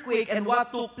earthquake and what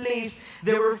took place,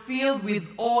 they were filled with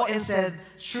awe and said,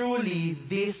 truly,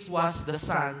 this was the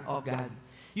Son of God.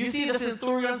 You see, the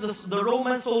centurions, the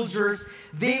Roman soldiers,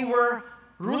 they were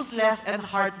ruthless and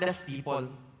heartless people.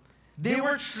 They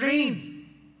were trained.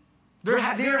 They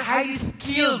were highly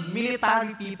skilled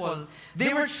military people.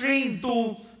 They were trained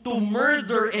to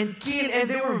murder and kill, and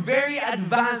they were very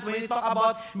advanced when you talk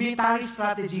about military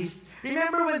strategies.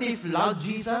 Remember when they flogged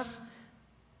Jesus?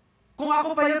 Kung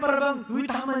ako pa yan, parang, uy,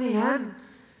 tama na yan.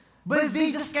 But they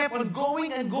just kept on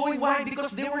going and going. Why?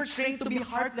 Because they were trained to be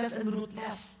heartless and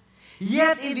ruthless.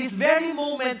 Yet in this very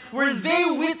moment where they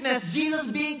witnessed Jesus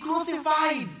being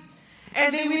crucified, and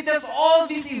they witnessed all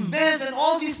these events and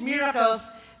all these miracles,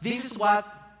 this is what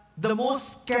the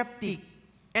most skeptic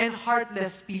and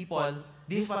heartless people,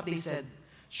 this is what they said.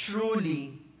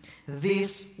 Truly,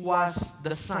 this was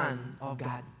the Son of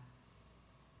God.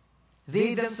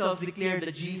 They themselves declared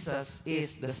that Jesus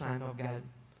is the Son of God.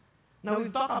 Now,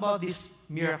 we've talked about these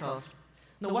miracles.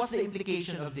 Now, what's the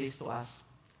implication of this to us?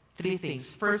 3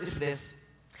 things. First is this: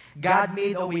 God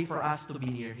made a way for us to be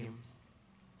near Him.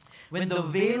 When the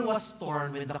veil was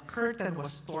torn, when the curtain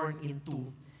was torn in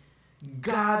two,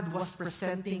 God was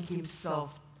presenting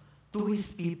Himself to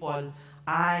His people.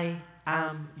 I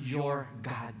am your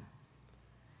God.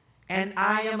 And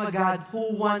I am a God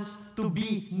who wants to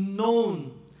be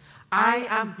known. I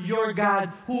am your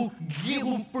God who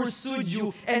pursued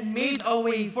you and made a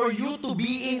way for you to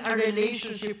be in a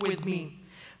relationship with me.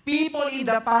 People in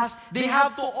the past, they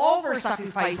have to offer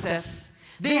sacrifices.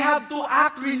 They have to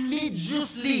act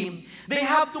religiously. They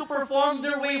have to perform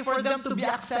their way for them to be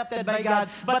accepted by God.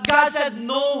 But God said,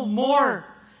 no more.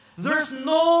 There's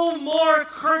no more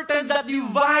curtain that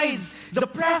divides the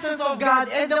presence of God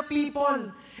and the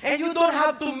people. And you don't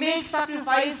have to make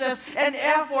sacrifices and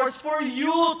efforts for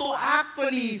you to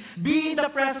actually be in the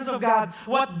presence of God.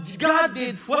 What God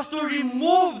did was to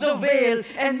remove the veil.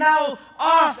 And now,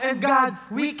 us and God,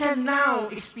 we can now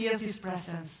experience His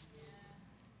presence.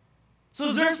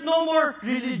 So there's no more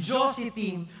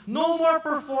religiosity, no more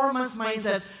performance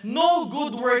mindsets, no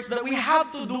good works that we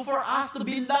have to do for us to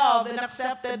be loved and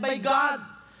accepted by God.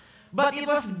 But it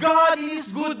was God in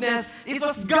His goodness, it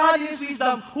was God in His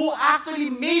wisdom who actually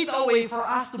made a way for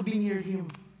us to be near Him.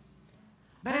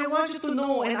 But I want you to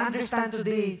know and understand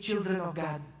today, children of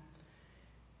God.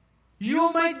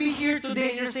 You might be here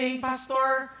today and you're saying,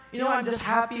 Pastor, I'm just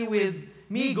happy with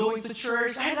me going to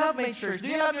church. I love my church. Do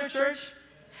you love your church?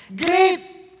 Great!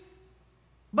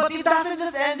 But it doesn't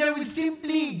just end there with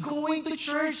simply going to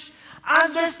church.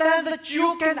 Understand that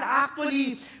you can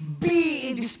actually be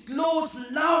in this close,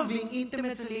 loving,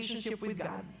 intimate relationship with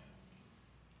God.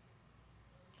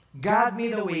 God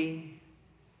made a way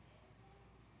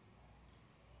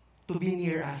to be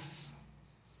near us.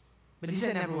 But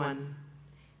listen, everyone,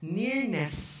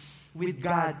 nearness with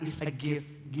God is a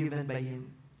gift given by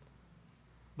Him.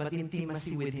 But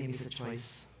intimacy with Him is a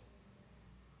choice.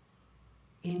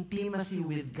 Intimacy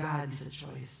with God is a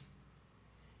choice.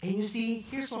 And you see,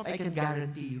 here's what I can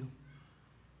guarantee you.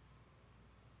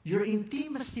 Your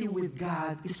intimacy with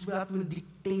God is what will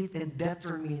dictate and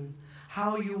determine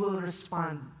how you will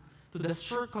respond to the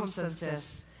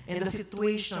circumstances and the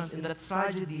situations and the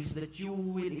tragedies that you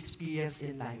will experience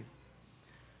in life.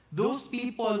 Those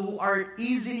people who are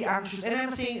easily anxious, and I'm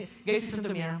not saying, guys, listen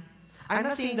to me, I'm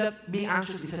not saying that being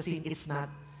anxious is a sin. It's not.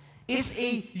 It's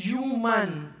a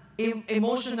human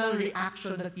emotional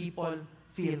reaction that people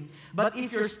feel. But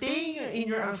if you're staying in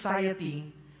your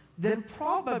anxiety, then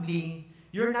probably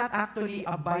you're not actually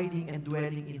abiding and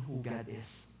dwelling in who God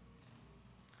is.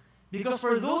 Because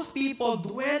for those people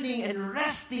dwelling and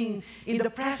resting in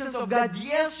the presence of God,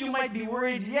 yes, you might be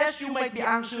worried, yes, you might be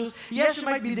anxious, yes, you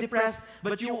might be depressed,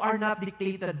 but you are not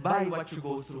dictated by what you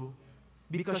go through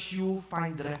because you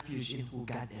find refuge in who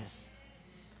God is.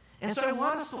 And so I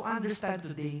want us to understand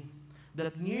today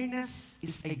that nearness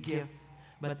is a gift,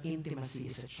 but intimacy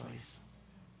is a choice.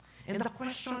 And the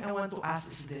question I want to ask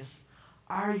is this: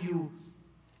 are you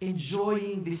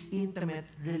enjoying this intimate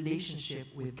relationship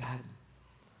with God?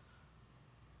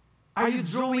 Are you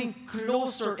drawing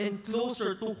closer and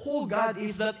closer to who God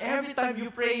is, that every time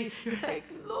you pray, you're like,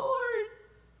 Lord,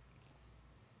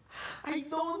 I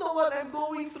don't know what I'm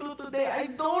going through today. I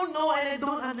don't know and I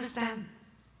don't understand.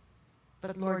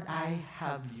 But Lord, I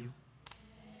have you.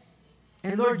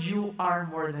 And Lord, you are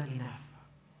more than enough.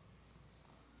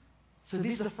 So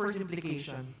this is the first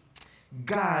implication.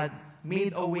 God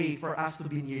made a way for us to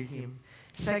be near Him.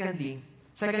 Second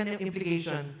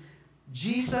implication,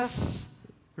 Jesus'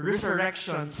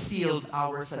 resurrection sealed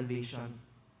our salvation.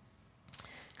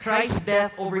 Christ's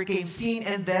death overcame sin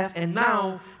and death, and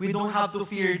now we don't have to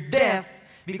fear death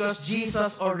because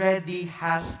Jesus already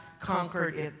has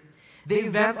conquered it. The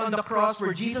event on the cross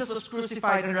where Jesus was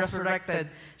crucified and resurrected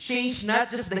changed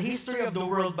not just the history of the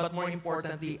world, but more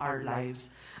importantly, our lives.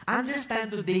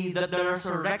 Understand today that the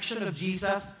resurrection of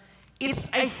Jesus is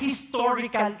a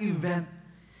historical event.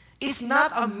 It's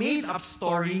not a made-up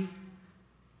story.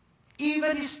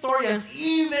 Even historians,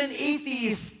 even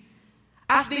atheists,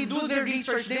 as they do their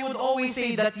research, they would always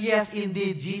say that yes,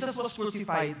 indeed, Jesus was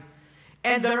crucified.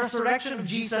 And the resurrection of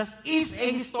Jesus is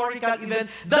a historical event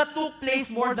that took place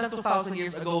more than 2,000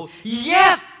 years ago.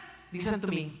 Yet, listen to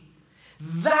me,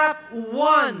 that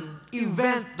one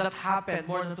event that happened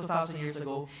more than 2,000 years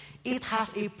ago, it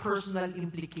has a personal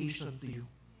implication to you.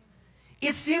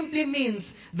 It simply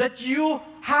means that you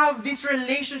have this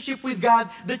relationship with God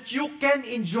that you can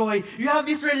enjoy. You have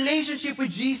this relationship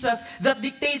with Jesus that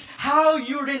dictates how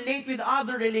you relate with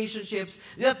other relationships.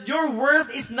 That your worth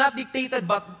is not dictated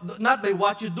not by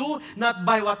what you do, not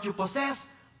by what you possess,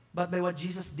 but by what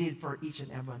Jesus did for each and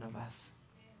every one of us.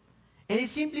 And it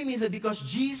simply means that because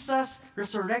Jesus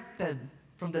resurrected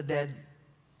from the dead,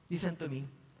 listen to me,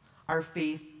 our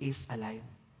faith is alive.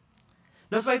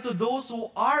 That's why to those who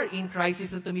are in Christ,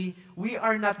 listen to me, we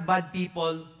are not bad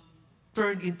people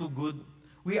turned into good.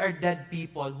 We are dead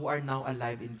people who are now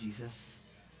alive in Jesus.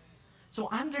 So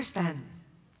understand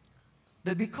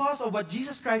that because of what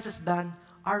Jesus Christ has done,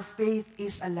 our faith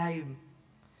is alive.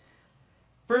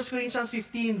 1 Corinthians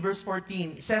 15 verse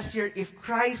 14, it says here, if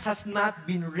Christ has not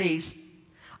been raised,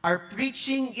 our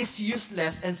preaching is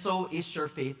useless, and so is your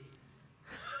faith.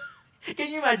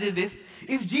 Can you imagine this?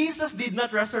 If Jesus did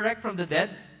not resurrect from the dead,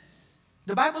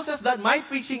 the Bible says that my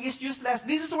preaching is useless.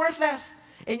 This is worthless.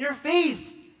 And your faith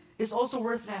is also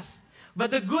worthless.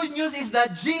 But the good news is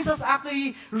that Jesus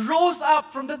actually rose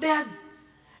up from the dead.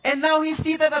 And now He's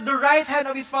seated at the right hand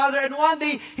of His Father. And one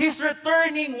day, He's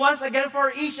returning once again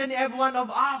for each and every one of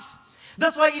us.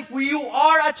 That's why if you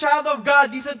are a child of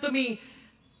God, listen to me,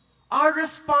 our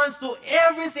response to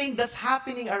everything that's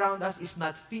happening around us is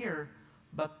not fear,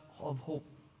 but of hope.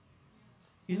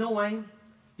 You know why?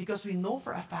 Because we know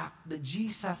for a fact that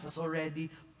Jesus has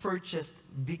already purchased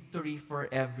victory for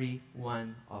every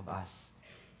one of us.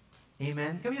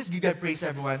 Amen? Can we just give God praise,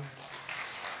 everyone?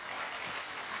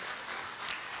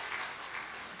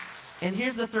 And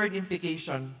here's the third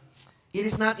implication. It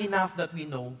is not enough that we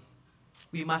know.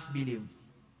 We must believe.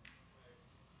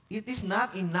 It is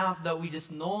not enough that we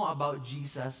just know about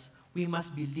Jesus. We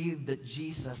must believe that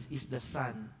Jesus is the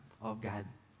Son of God.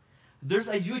 There's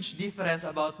a huge difference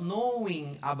about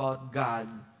knowing about God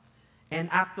and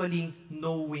actually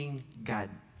knowing God.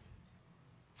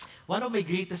 One of my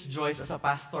greatest joys as a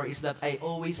pastor is that I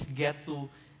always get to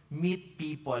meet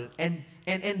people and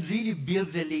really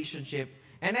build relationship.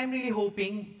 And I'm really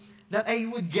hoping that I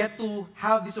would get to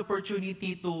have this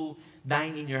opportunity to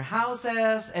dine in your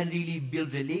houses and really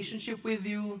build relationship with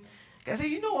you. Kasi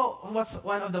you know what's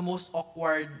one of the most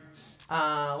awkward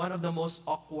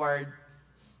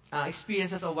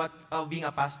experiences of being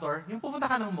a pastor? Yung pupunta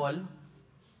ka ng mall.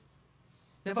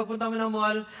 Then pagpunta mo ng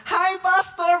mall, hi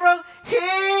pastor, bro!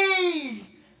 Hey!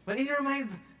 But in your mind,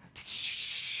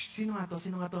 sino nga to?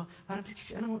 Sino nga to? Parang,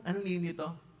 anong name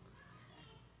nito?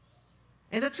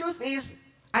 And the truth is,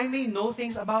 I may know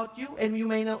things about you, and you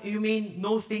may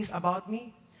know things about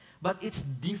me, but it's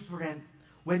different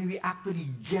when we actually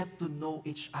get to know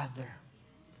each other.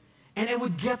 And I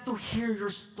would get to hear your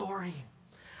story.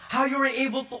 How you were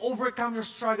able to overcome your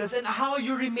struggles, and how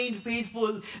you remained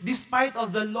faithful despite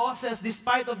of the losses,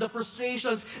 despite of the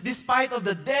frustrations, despite of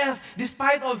the death,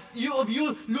 despite of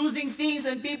you losing things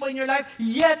and people in your life,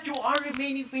 yet you are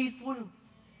remaining faithful.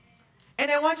 And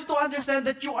I want you to understand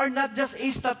that you are not just a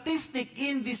statistic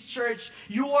in this church.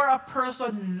 You are a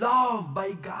person loved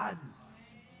by God.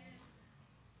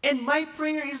 And my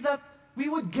prayer is that we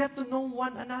would get to know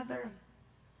one another.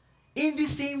 In the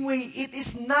same way, it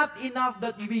is not enough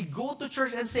that we go to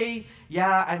church and say,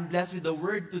 yeah, I'm blessed with the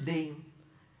word today.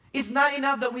 It's not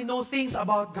enough that we know things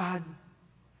about God.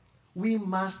 We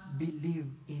must believe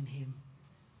in Him.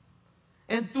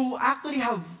 And to actually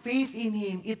have faith in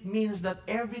Him, it means that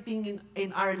everything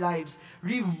in our lives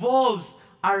revolves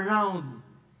around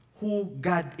who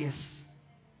God is.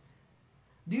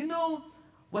 Do you know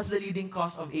what's the leading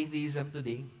cause of atheism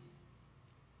today?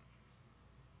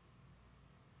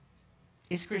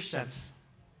 It's Christians.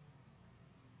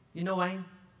 You know why?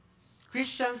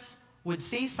 Christians would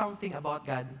say something about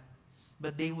God,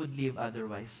 but they would live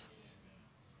otherwise.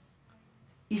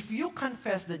 If you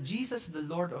confess that Jesus is the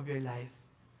Lord of your life,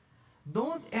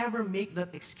 don't ever make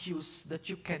that excuse that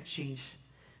you can't change.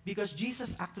 Because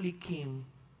Jesus actually came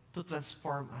to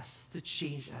transform us, to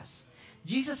change us.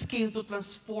 Jesus came to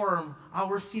transform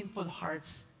our sinful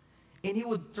hearts, and He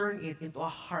would turn it into a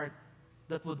heart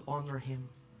that would honor Him.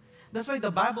 That's why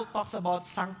the Bible talks about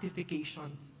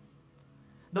sanctification.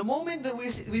 The moment that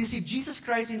we receive Jesus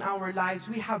Christ in our lives,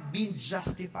 we have been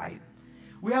justified.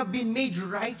 We have been made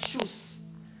righteous.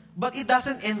 But it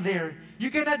doesn't end there.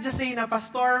 You cannot just say, na,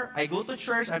 Pastor, I go to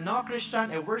church, I'm now a Christian,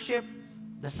 I worship.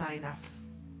 That's not enough.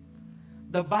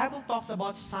 The Bible talks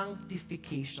about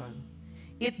sanctification.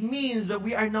 It means that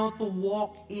we are now to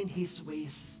walk in His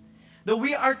ways. That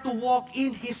we are to walk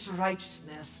in His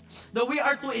righteousness. That we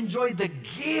are to enjoy the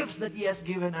gifts that He has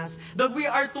given us. That we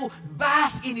are to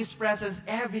bask in His presence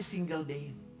every single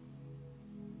day.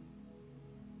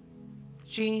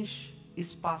 Change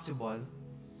is possible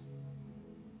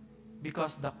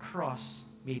because the cross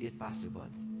made it possible.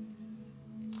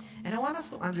 And I want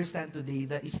us to understand today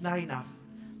that it's not enough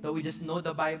that we just know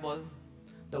the Bible,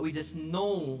 that we just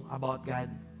know about God.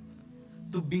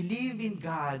 To believe in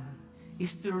God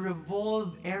is to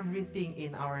revolve everything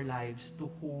in our lives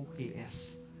to who He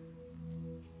is.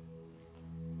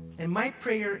 And my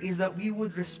prayer is that we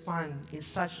would respond in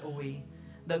such a way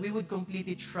that we would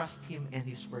completely trust Him and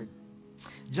His Word.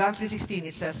 John 3:16,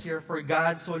 it says here, for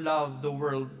God so loved the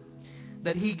world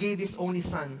that He gave His only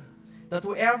Son, that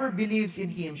whoever believes in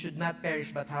Him should not perish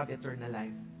but have eternal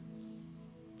life.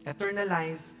 Eternal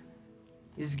life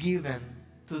is given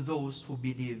to those who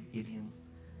believe in Him.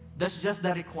 That's just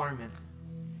the requirement.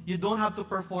 You don't have to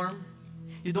perform.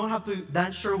 You don't have to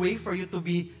dance your way for you to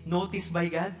be noticed by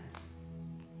God.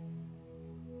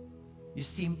 You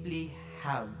simply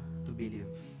have to believe.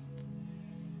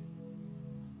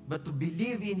 But to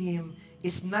believe in Him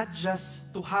is not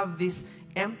just to have this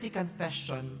empty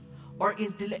confession or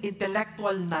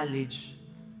intellectual knowledge,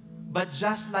 but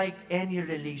just like any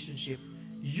relationship,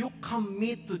 you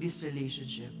commit to this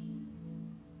relationship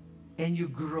and you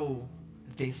grow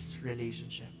this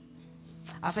relationship.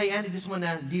 As I end, I just want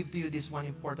to leave to you this one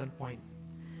important point.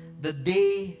 The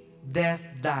day death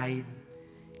died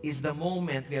is the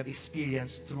moment we have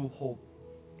experienced true hope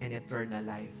and eternal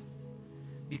life.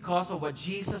 Because of what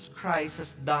Jesus Christ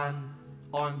has done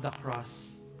on the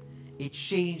cross. It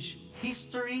changed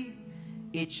history,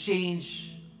 it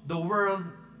changed the world,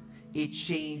 it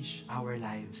changed our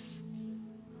lives.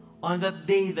 On that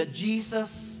day that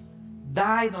Jesus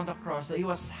died on the cross, that He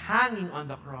was hanging on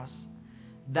the cross,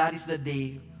 that is the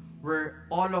day where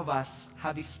all of us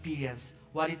have experienced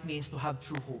what it means to have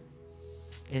true hope.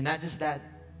 And not just that,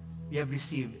 we have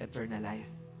received eternal life.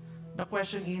 The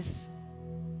question is,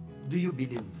 do you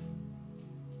believe?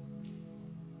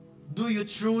 Do you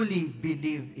truly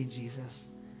believe in Jesus?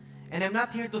 And I'm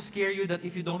not here to scare you that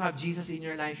if you don't have Jesus in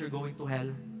your life, you're going to hell.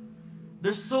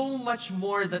 There's so much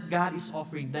more that God is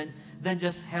offering than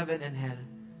just heaven and hell.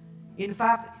 In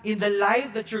fact, in the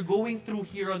life that you're going through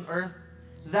here on earth,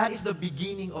 that is the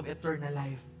beginning of eternal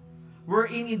life.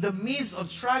 Wherein in the midst of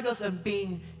struggles and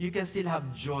pain, you can still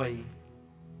have joy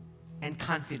and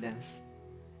confidence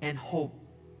and hope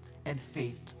and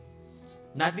faith.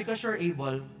 Not because you're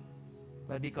able,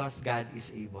 but because God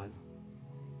is able.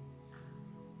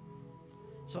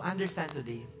 So understand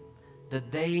today, the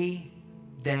day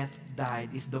death died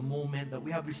is the moment that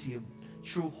we have received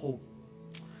true hope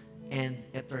and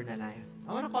eternal life.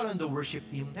 I want to call on the worship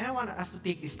team, and I want us to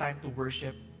take this time to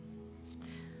worship.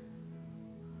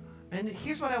 And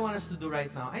here's what I want us to do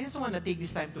right now. I just want to take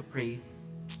this time to pray.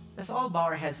 Let's all bow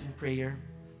our heads in prayer.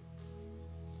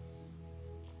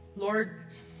 Lord,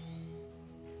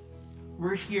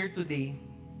 we're here today.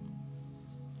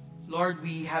 Lord,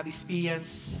 we have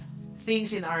experienced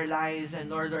things in our lives, and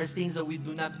Lord, there are things that we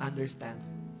do not understand.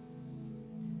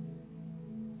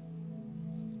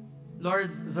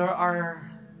 Lord, there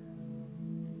are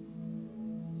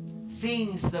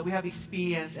things that we have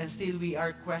experienced and still we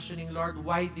are questioning, Lord,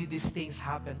 why did these things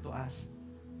happen to us?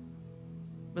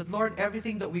 But Lord,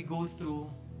 everything that we go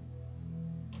through,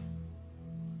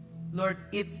 Lord,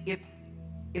 it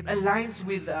aligns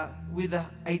with the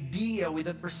idea, with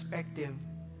the perspective,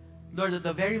 Lord, at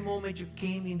the very moment you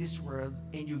came in this world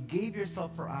and you gave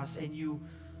yourself for us and you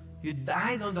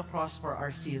died on the cross for our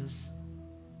sins,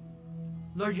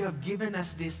 Lord, you have given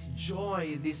us this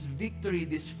joy, this victory,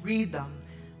 this freedom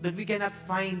that we cannot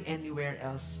find anywhere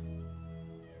else.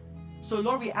 So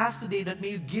Lord, we ask today that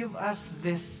may you give us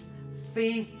this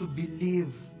faith to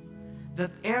believe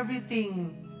that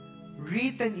everything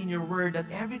written in your word, that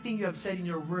everything you have said in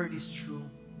your word is true.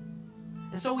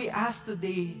 And so we ask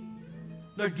today,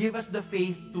 Lord, give us the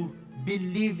faith to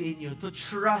believe in you, to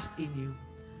trust in you.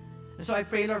 And so I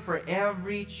pray, Lord, for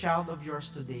every child of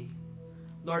yours today.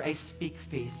 Lord, I speak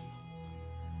faith.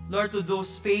 Lord, to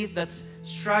those faith that's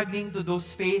struggling, to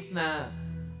those faith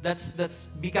that's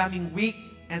becoming weak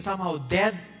and somehow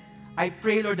dead, I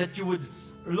pray, Lord, that you would,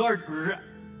 Lord,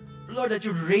 that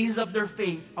you raise up their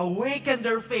faith, awaken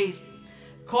their faith,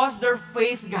 cause their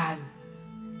faith, God,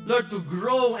 Lord, to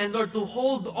grow and Lord, to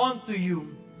hold on to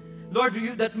you. Lord,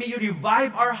 that may you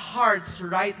revive our hearts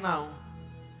right now.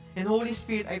 And Holy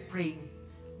Spirit, I pray,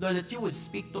 Lord, that you would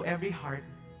speak to every heart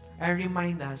and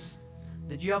remind us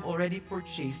that you have already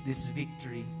purchased this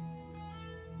victory.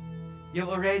 You have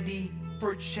already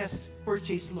purchased,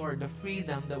 Lord, the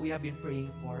freedom that we have been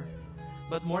praying for.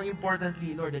 But more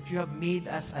importantly, Lord, that you have made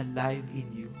us alive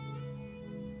in you.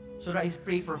 So I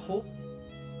pray for hope.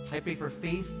 I pray for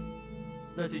faith.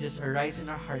 Lord, to just arise in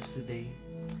our hearts today.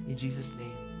 In Jesus'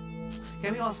 name.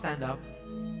 Can we all stand up?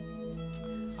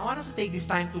 I want us to take this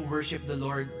time to worship the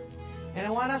Lord. And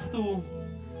I want us to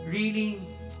really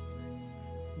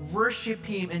worship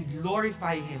Him and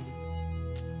glorify Him.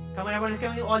 Come on,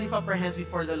 can we all lift up our hands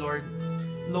before the Lord?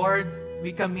 Lord,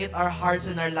 we commit our hearts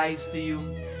and our lives to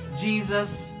you.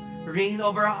 Jesus, reign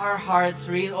over our hearts,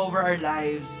 reign over our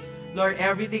lives. Lord,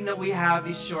 everything that we have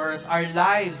is yours. Our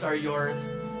lives are yours.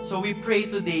 So we pray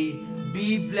today,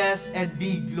 be blessed and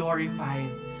be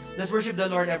glorified. Let's worship the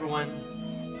Lord, everyone.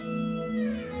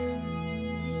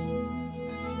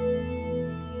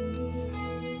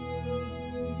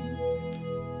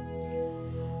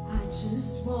 I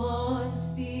just want to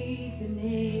speak the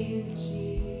name of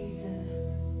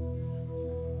Jesus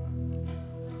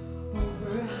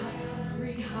over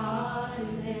every heart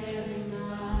and every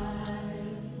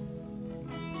mind.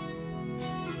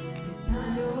 'Cause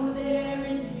I know there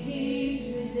is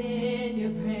peace within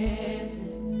your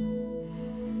presence.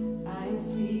 I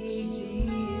speak Jesus.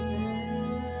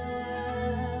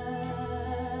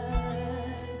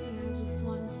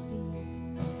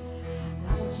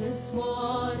 I just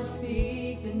want to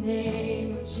speak the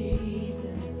name of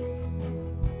Jesus.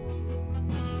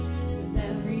 Till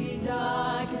every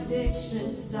dark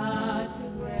addiction starts to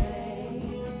break.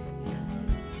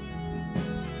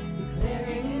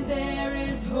 Declaring there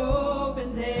is hope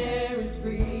and there is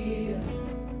freedom.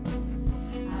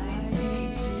 I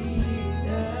speak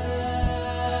Jesus.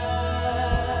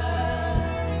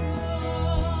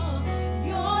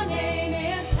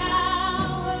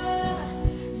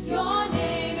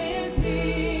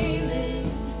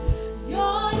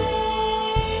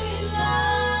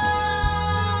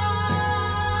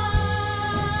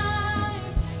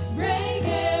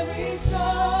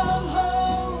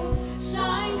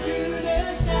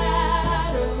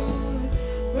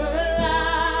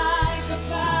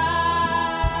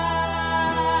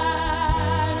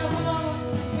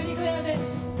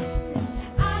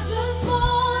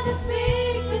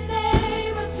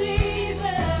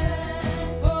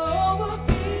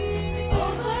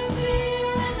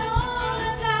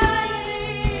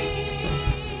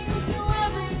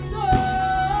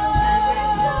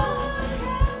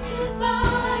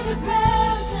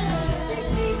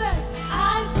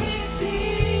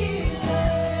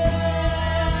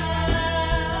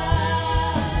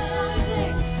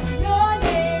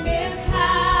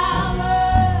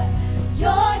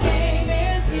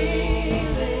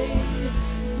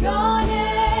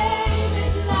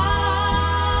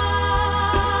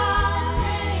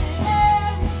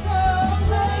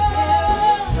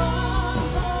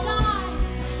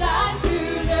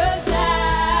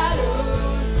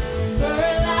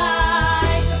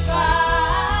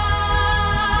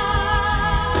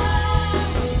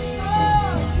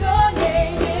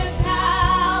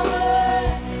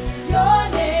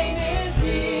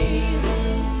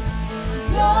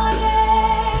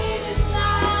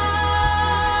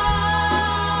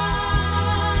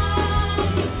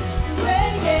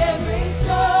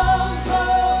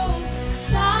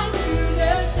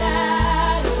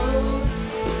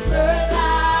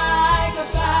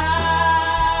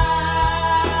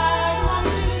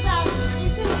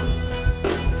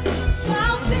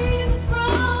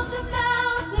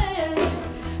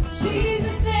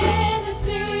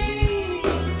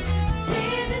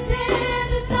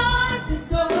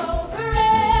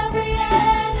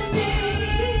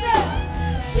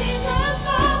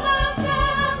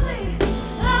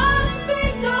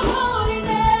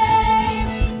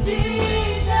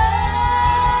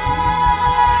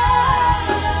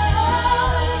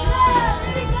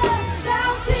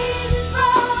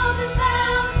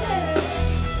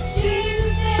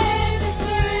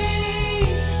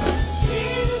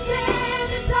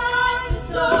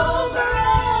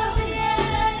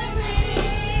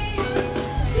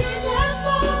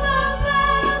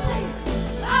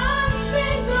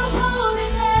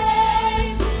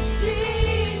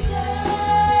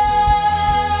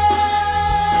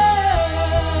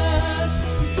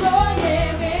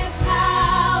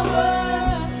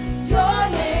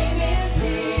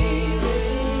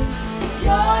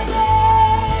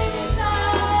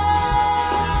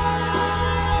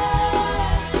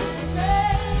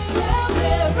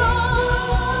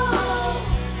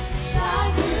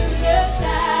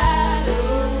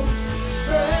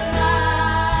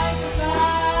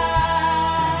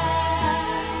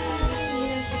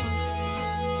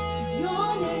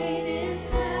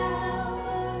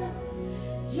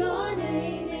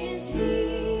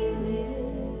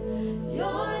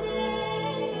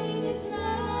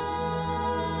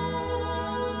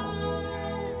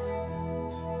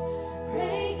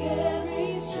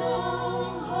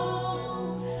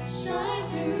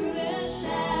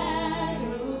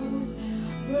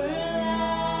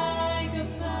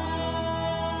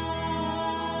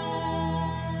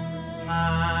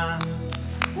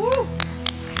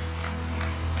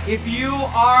 If you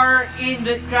are in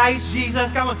the Christ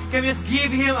Jesus, come on, can we just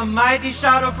give Him a mighty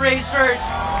shout of praise, church?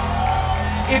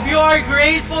 If you are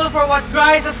grateful for what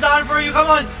Christ has done for you, come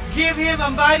on, give Him a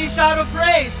mighty shout of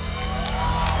praise.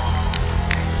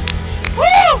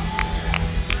 Woo!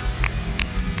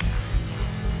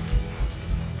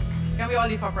 Can we all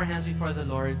lift up our hands before the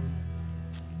Lord?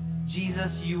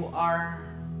 Jesus, you are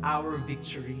our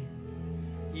victory.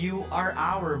 You are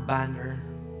our banner.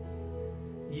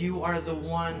 You are the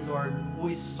one, Lord, who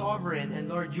is sovereign. And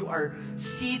Lord, you are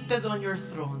seated on your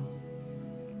throne.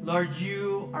 Lord,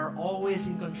 you are always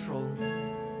in control.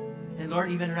 And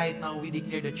Lord, even right now, we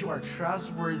declare that you are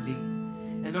trustworthy.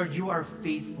 And Lord, you are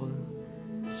faithful.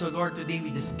 So Lord, today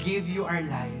we just give you our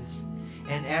lives.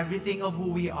 And everything of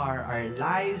who we are, our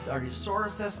lives, our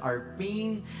resources, our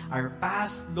pain, our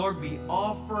past, Lord, we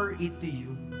offer it to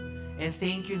you. And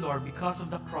thank you, Lord, because of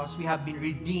the cross, we have been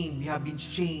redeemed, we have been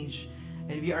changed,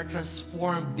 and we are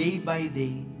transformed day by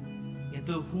day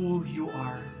into who you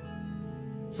are.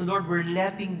 So Lord, we're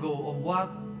letting go of what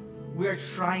we are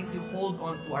trying to hold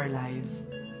on to our lives.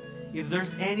 If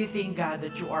there's anything, God,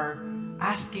 that you are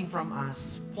asking from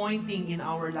us, pointing in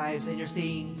our lives, and you're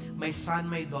saying, my son,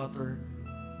 my daughter,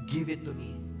 give it to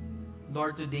me.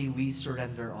 Lord, today we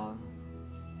surrender all.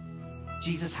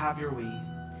 Jesus, have your way.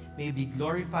 May you be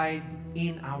glorified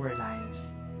in our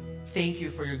lives. Thank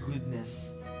you for your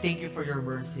goodness. Thank you for your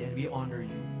mercy, and we honor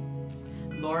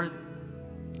you. Lord,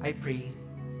 I pray,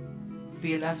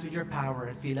 fill us with your power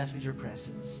and fill us with your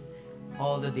presence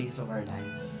all the days of our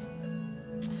lives.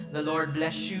 The Lord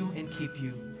bless you and keep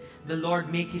you. The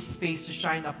Lord make his face to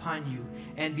shine upon you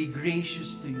and be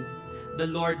gracious to you. The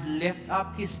Lord lift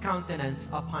up his countenance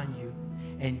upon you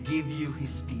and give you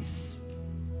his peace.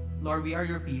 Lord, we are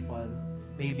your people.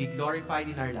 May you be glorified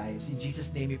in our lives. In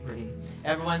Jesus' name we pray.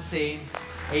 Everyone saying,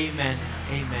 amen,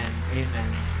 amen,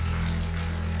 amen.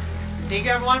 Thank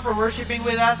you everyone for worshiping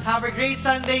with us. Have a great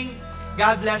Sunday.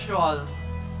 God bless you all.